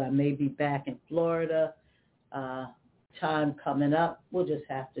about, I may be back in Florida time coming up. We'll just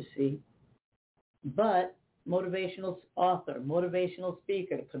have to see. But motivational author, motivational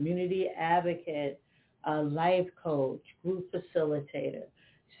speaker, community advocate, life coach, group facilitator.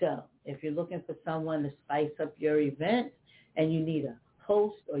 So if you're looking for someone to spice up your event and you need a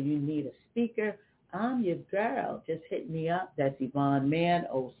host or you need a speaker, I'm your girl. Just hit me up. That's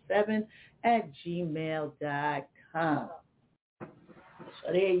YvonneMan07@gmail.com.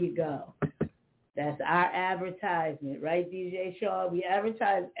 So there you go. That's our advertisement, right, DJ Shaw? We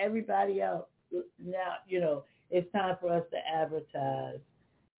advertise everybody else. Now, it's time for us to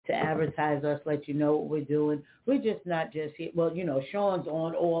advertise us, let you know what we're doing. We're just not just here. Well, Sean's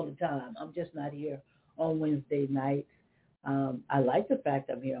on all the time. I'm just not here on Wednesday nights. I like the fact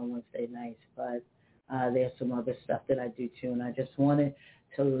I'm here on Wednesday nights, but there's some other stuff that I do too, and I just wanted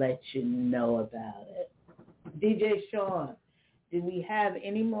to let you know about it. DJ Sean, do we have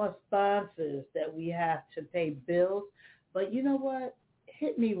any more sponsors that we have to pay bills? But you know what?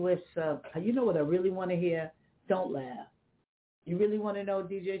 Hit me with some. You know what I really want to hear? Don't laugh. You really want to know,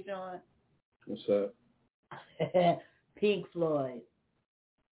 DJ Sean? What's that? Pink Floyd.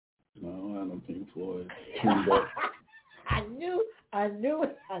 No, I don't know Pink Floyd. I knew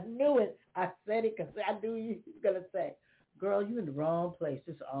it. I said it because I knew you was going to say, girl, you in the wrong place.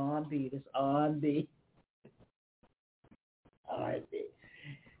 It's R&B. R&B.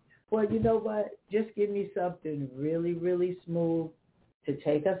 Well, you know what? Just give me something really, really smooth to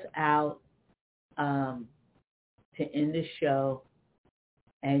take us out, to end the show,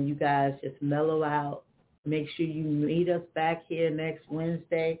 and you guys just mellow out. Make sure you meet us back here next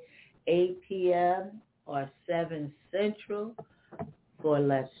Wednesday, 8 p.m. or 7 Central for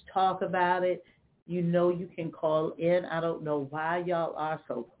Let's Talk About It. You can call in. I don't know why y'all are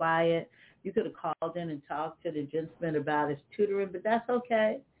so quiet. You could have called in and talked to the gentleman about his tutoring, but that's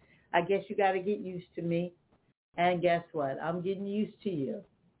okay. I guess you got to get used to me. And guess what? I'm getting used to you.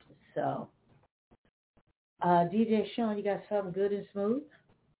 So, DJ Sean, you got something good and smooth?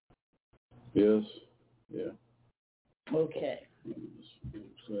 Yes. Yeah. Okay.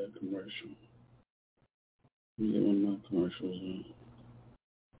 It's that commercial. Let me get one of my commercials in.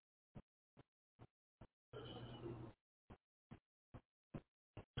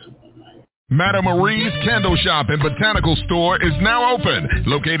 Madame Marie's Candle Shop and Botanical Store is now open.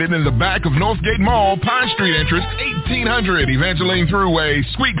 Located in the back of Northgate Mall, Pine Street entrance, 1800 Evangeline Thruway,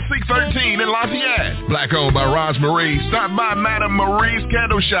 Suite 613 in Lafayette. Black owned by Roz Marie. Stop by Madame Marie's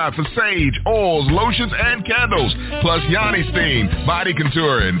Candle Shop for sage, oils, lotions, and candles. Plus Yanni Steam, body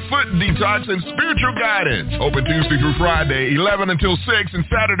contouring, foot detox, and spiritual guidance. Open Tuesday through Friday, 11 until 6, and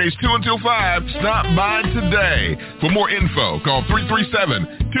Saturdays 2 until 5. Stop by today. For more info, call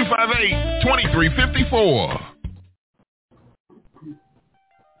 337-258-2354.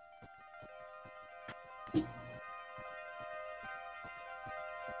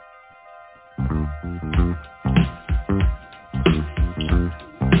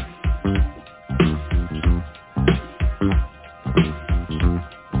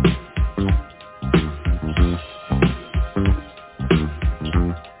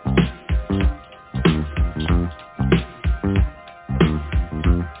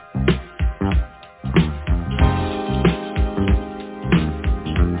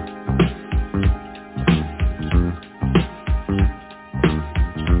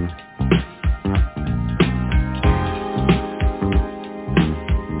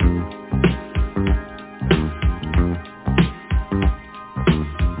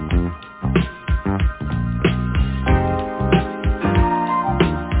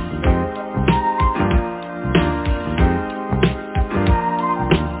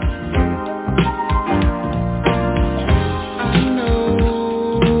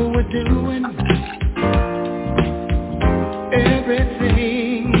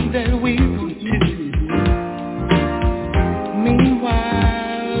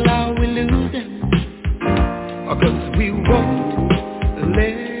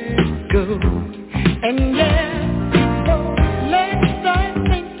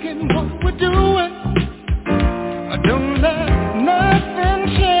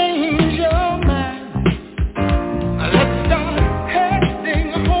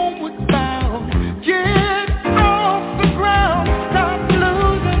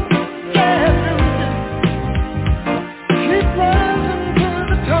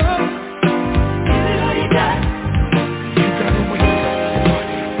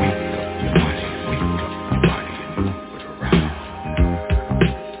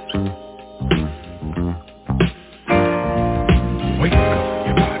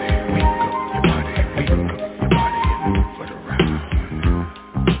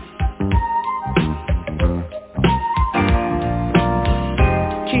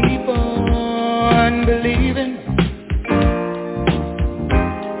 and believing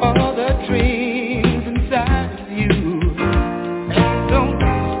all the dreams inside of you. And don't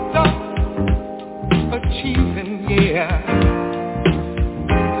stop achieving, yeah.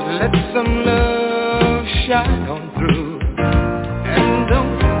 Let some love shine on through. And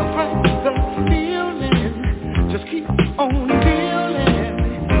don't fight the feeling, just keep on feeling.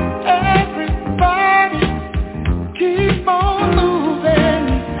 Everybody keep on moving,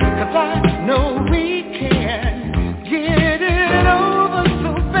 'cause I know we can get it over,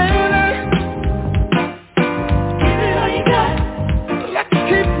 so baby, give it all you got. Let's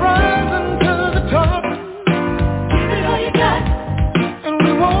keep rising to the top. Give it all you got, and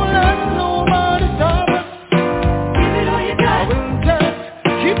we won't let nobody stop us. Give it all you got, we'll just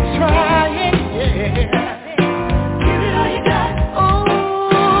keep trying, yeah. Give it all you got,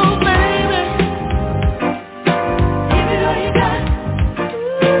 oh baby, give it all you got.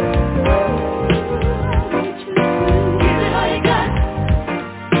 Give it all you got.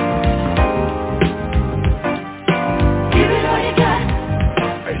 Give it all you got.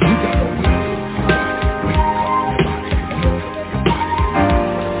 Hey, you gotta wake up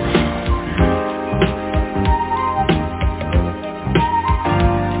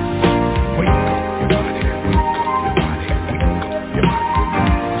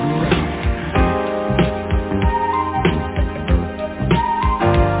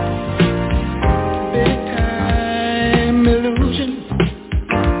Big time illusion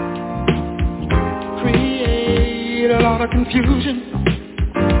create a lot of confusion,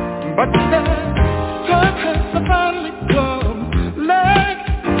 but the time has finally come. Let's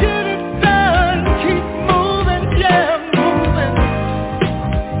get it done. Keep moving, yeah, moving.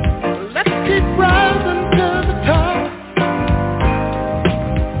 Let's keep rising to the top,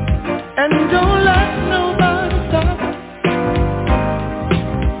 and don't let nobody stop us.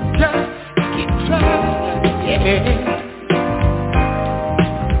 Just keep trying, yeah.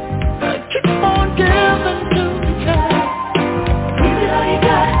 Keep on giving to the child. Give it all you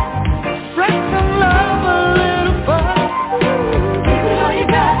got. Spread some love a little far. Give it all you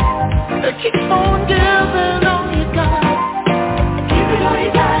got. Keep on giving all you got. Give it all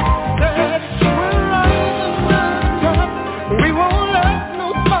you got. We're rising to the top. We won't let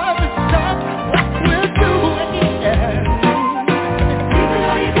nobody stop what we're doing, yeah. Give it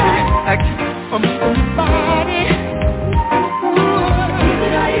all you got. Keep on moving your body. Give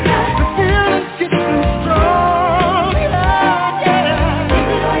it all you got. The feeling's getting strong, yeah, yeah. Give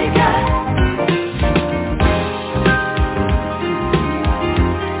it all you got.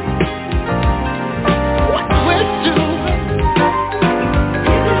 What we're doing.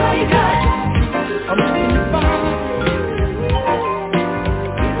 Give it all you got. I'm moving your body.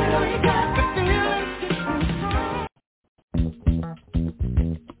 Give it all you got. The feeling's getting strong.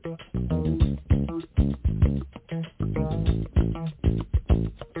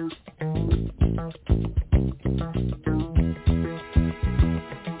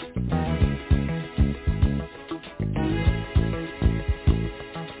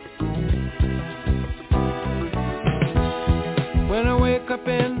 When I wake up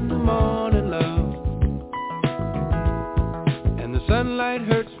in the morning, love, and the sunlight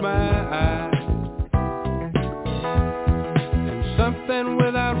hurts my eyes, and something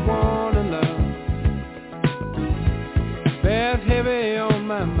without warning, love, bears heavy on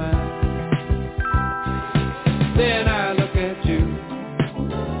my mind. Then I look at you,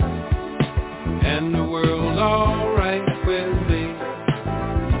 and the world's alright with me.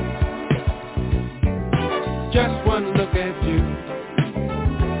 Just one look at you,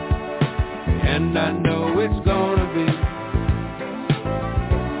 and I know it's gonna be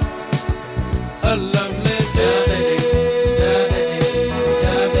a lovely day.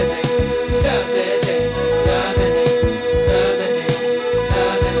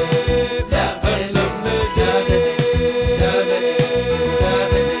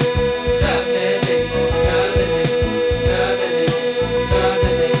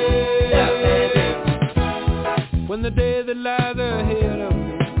 When the day that lies ahead of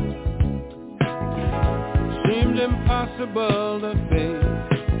me seems impossible to face,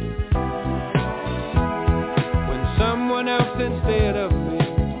 when someone else instead of me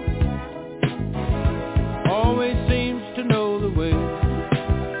always seems to know the way,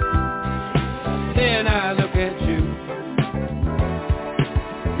 then I look at you,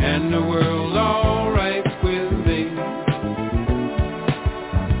 and the world's alright with me.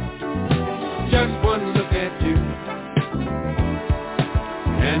 Just one look at you,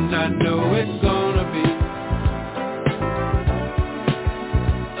 and I know it's gonna be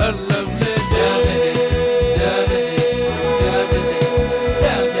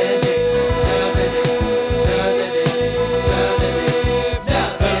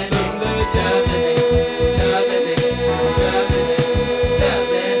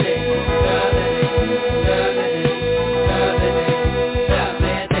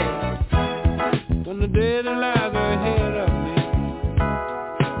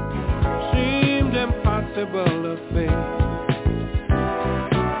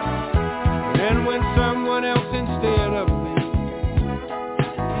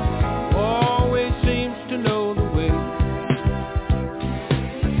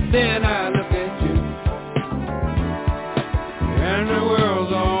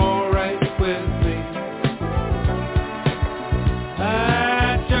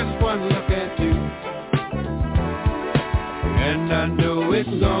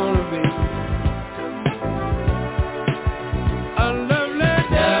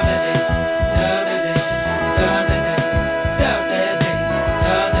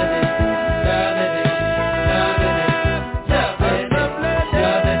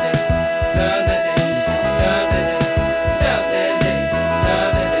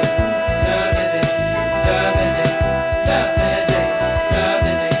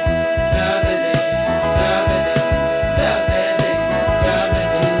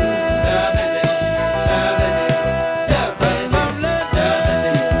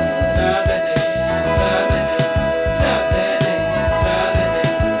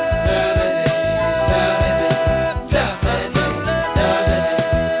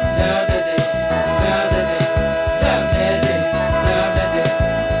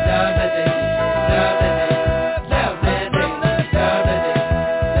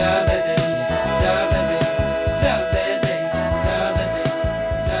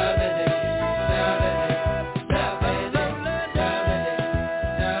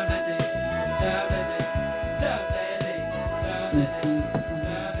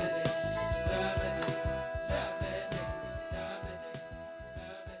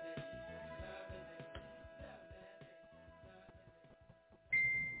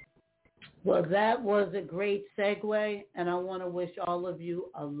Well, that was a great segue, and I want to wish all of you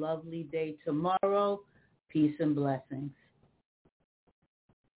a lovely day tomorrow. Peace and blessings.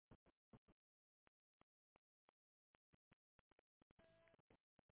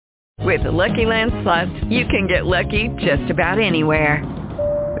 With the Lucky Land Slots, you can get lucky just about anywhere.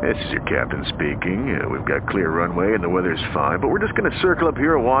 This is your captain speaking. We've got clear runway and the weather's fine, but we're just going to circle up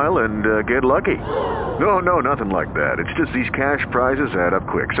here a while and get lucky. No, nothing like that. It's just these cash prizes add up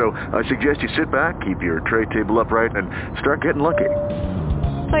quick. So I suggest you sit back, keep your tray table upright, and start getting lucky.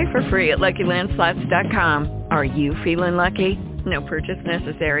 Play for free at LuckyLandSlots.com. Are you feeling lucky? No purchase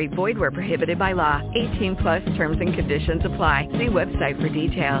necessary. Void where prohibited by law. 18+ terms and conditions apply. See website for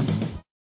details.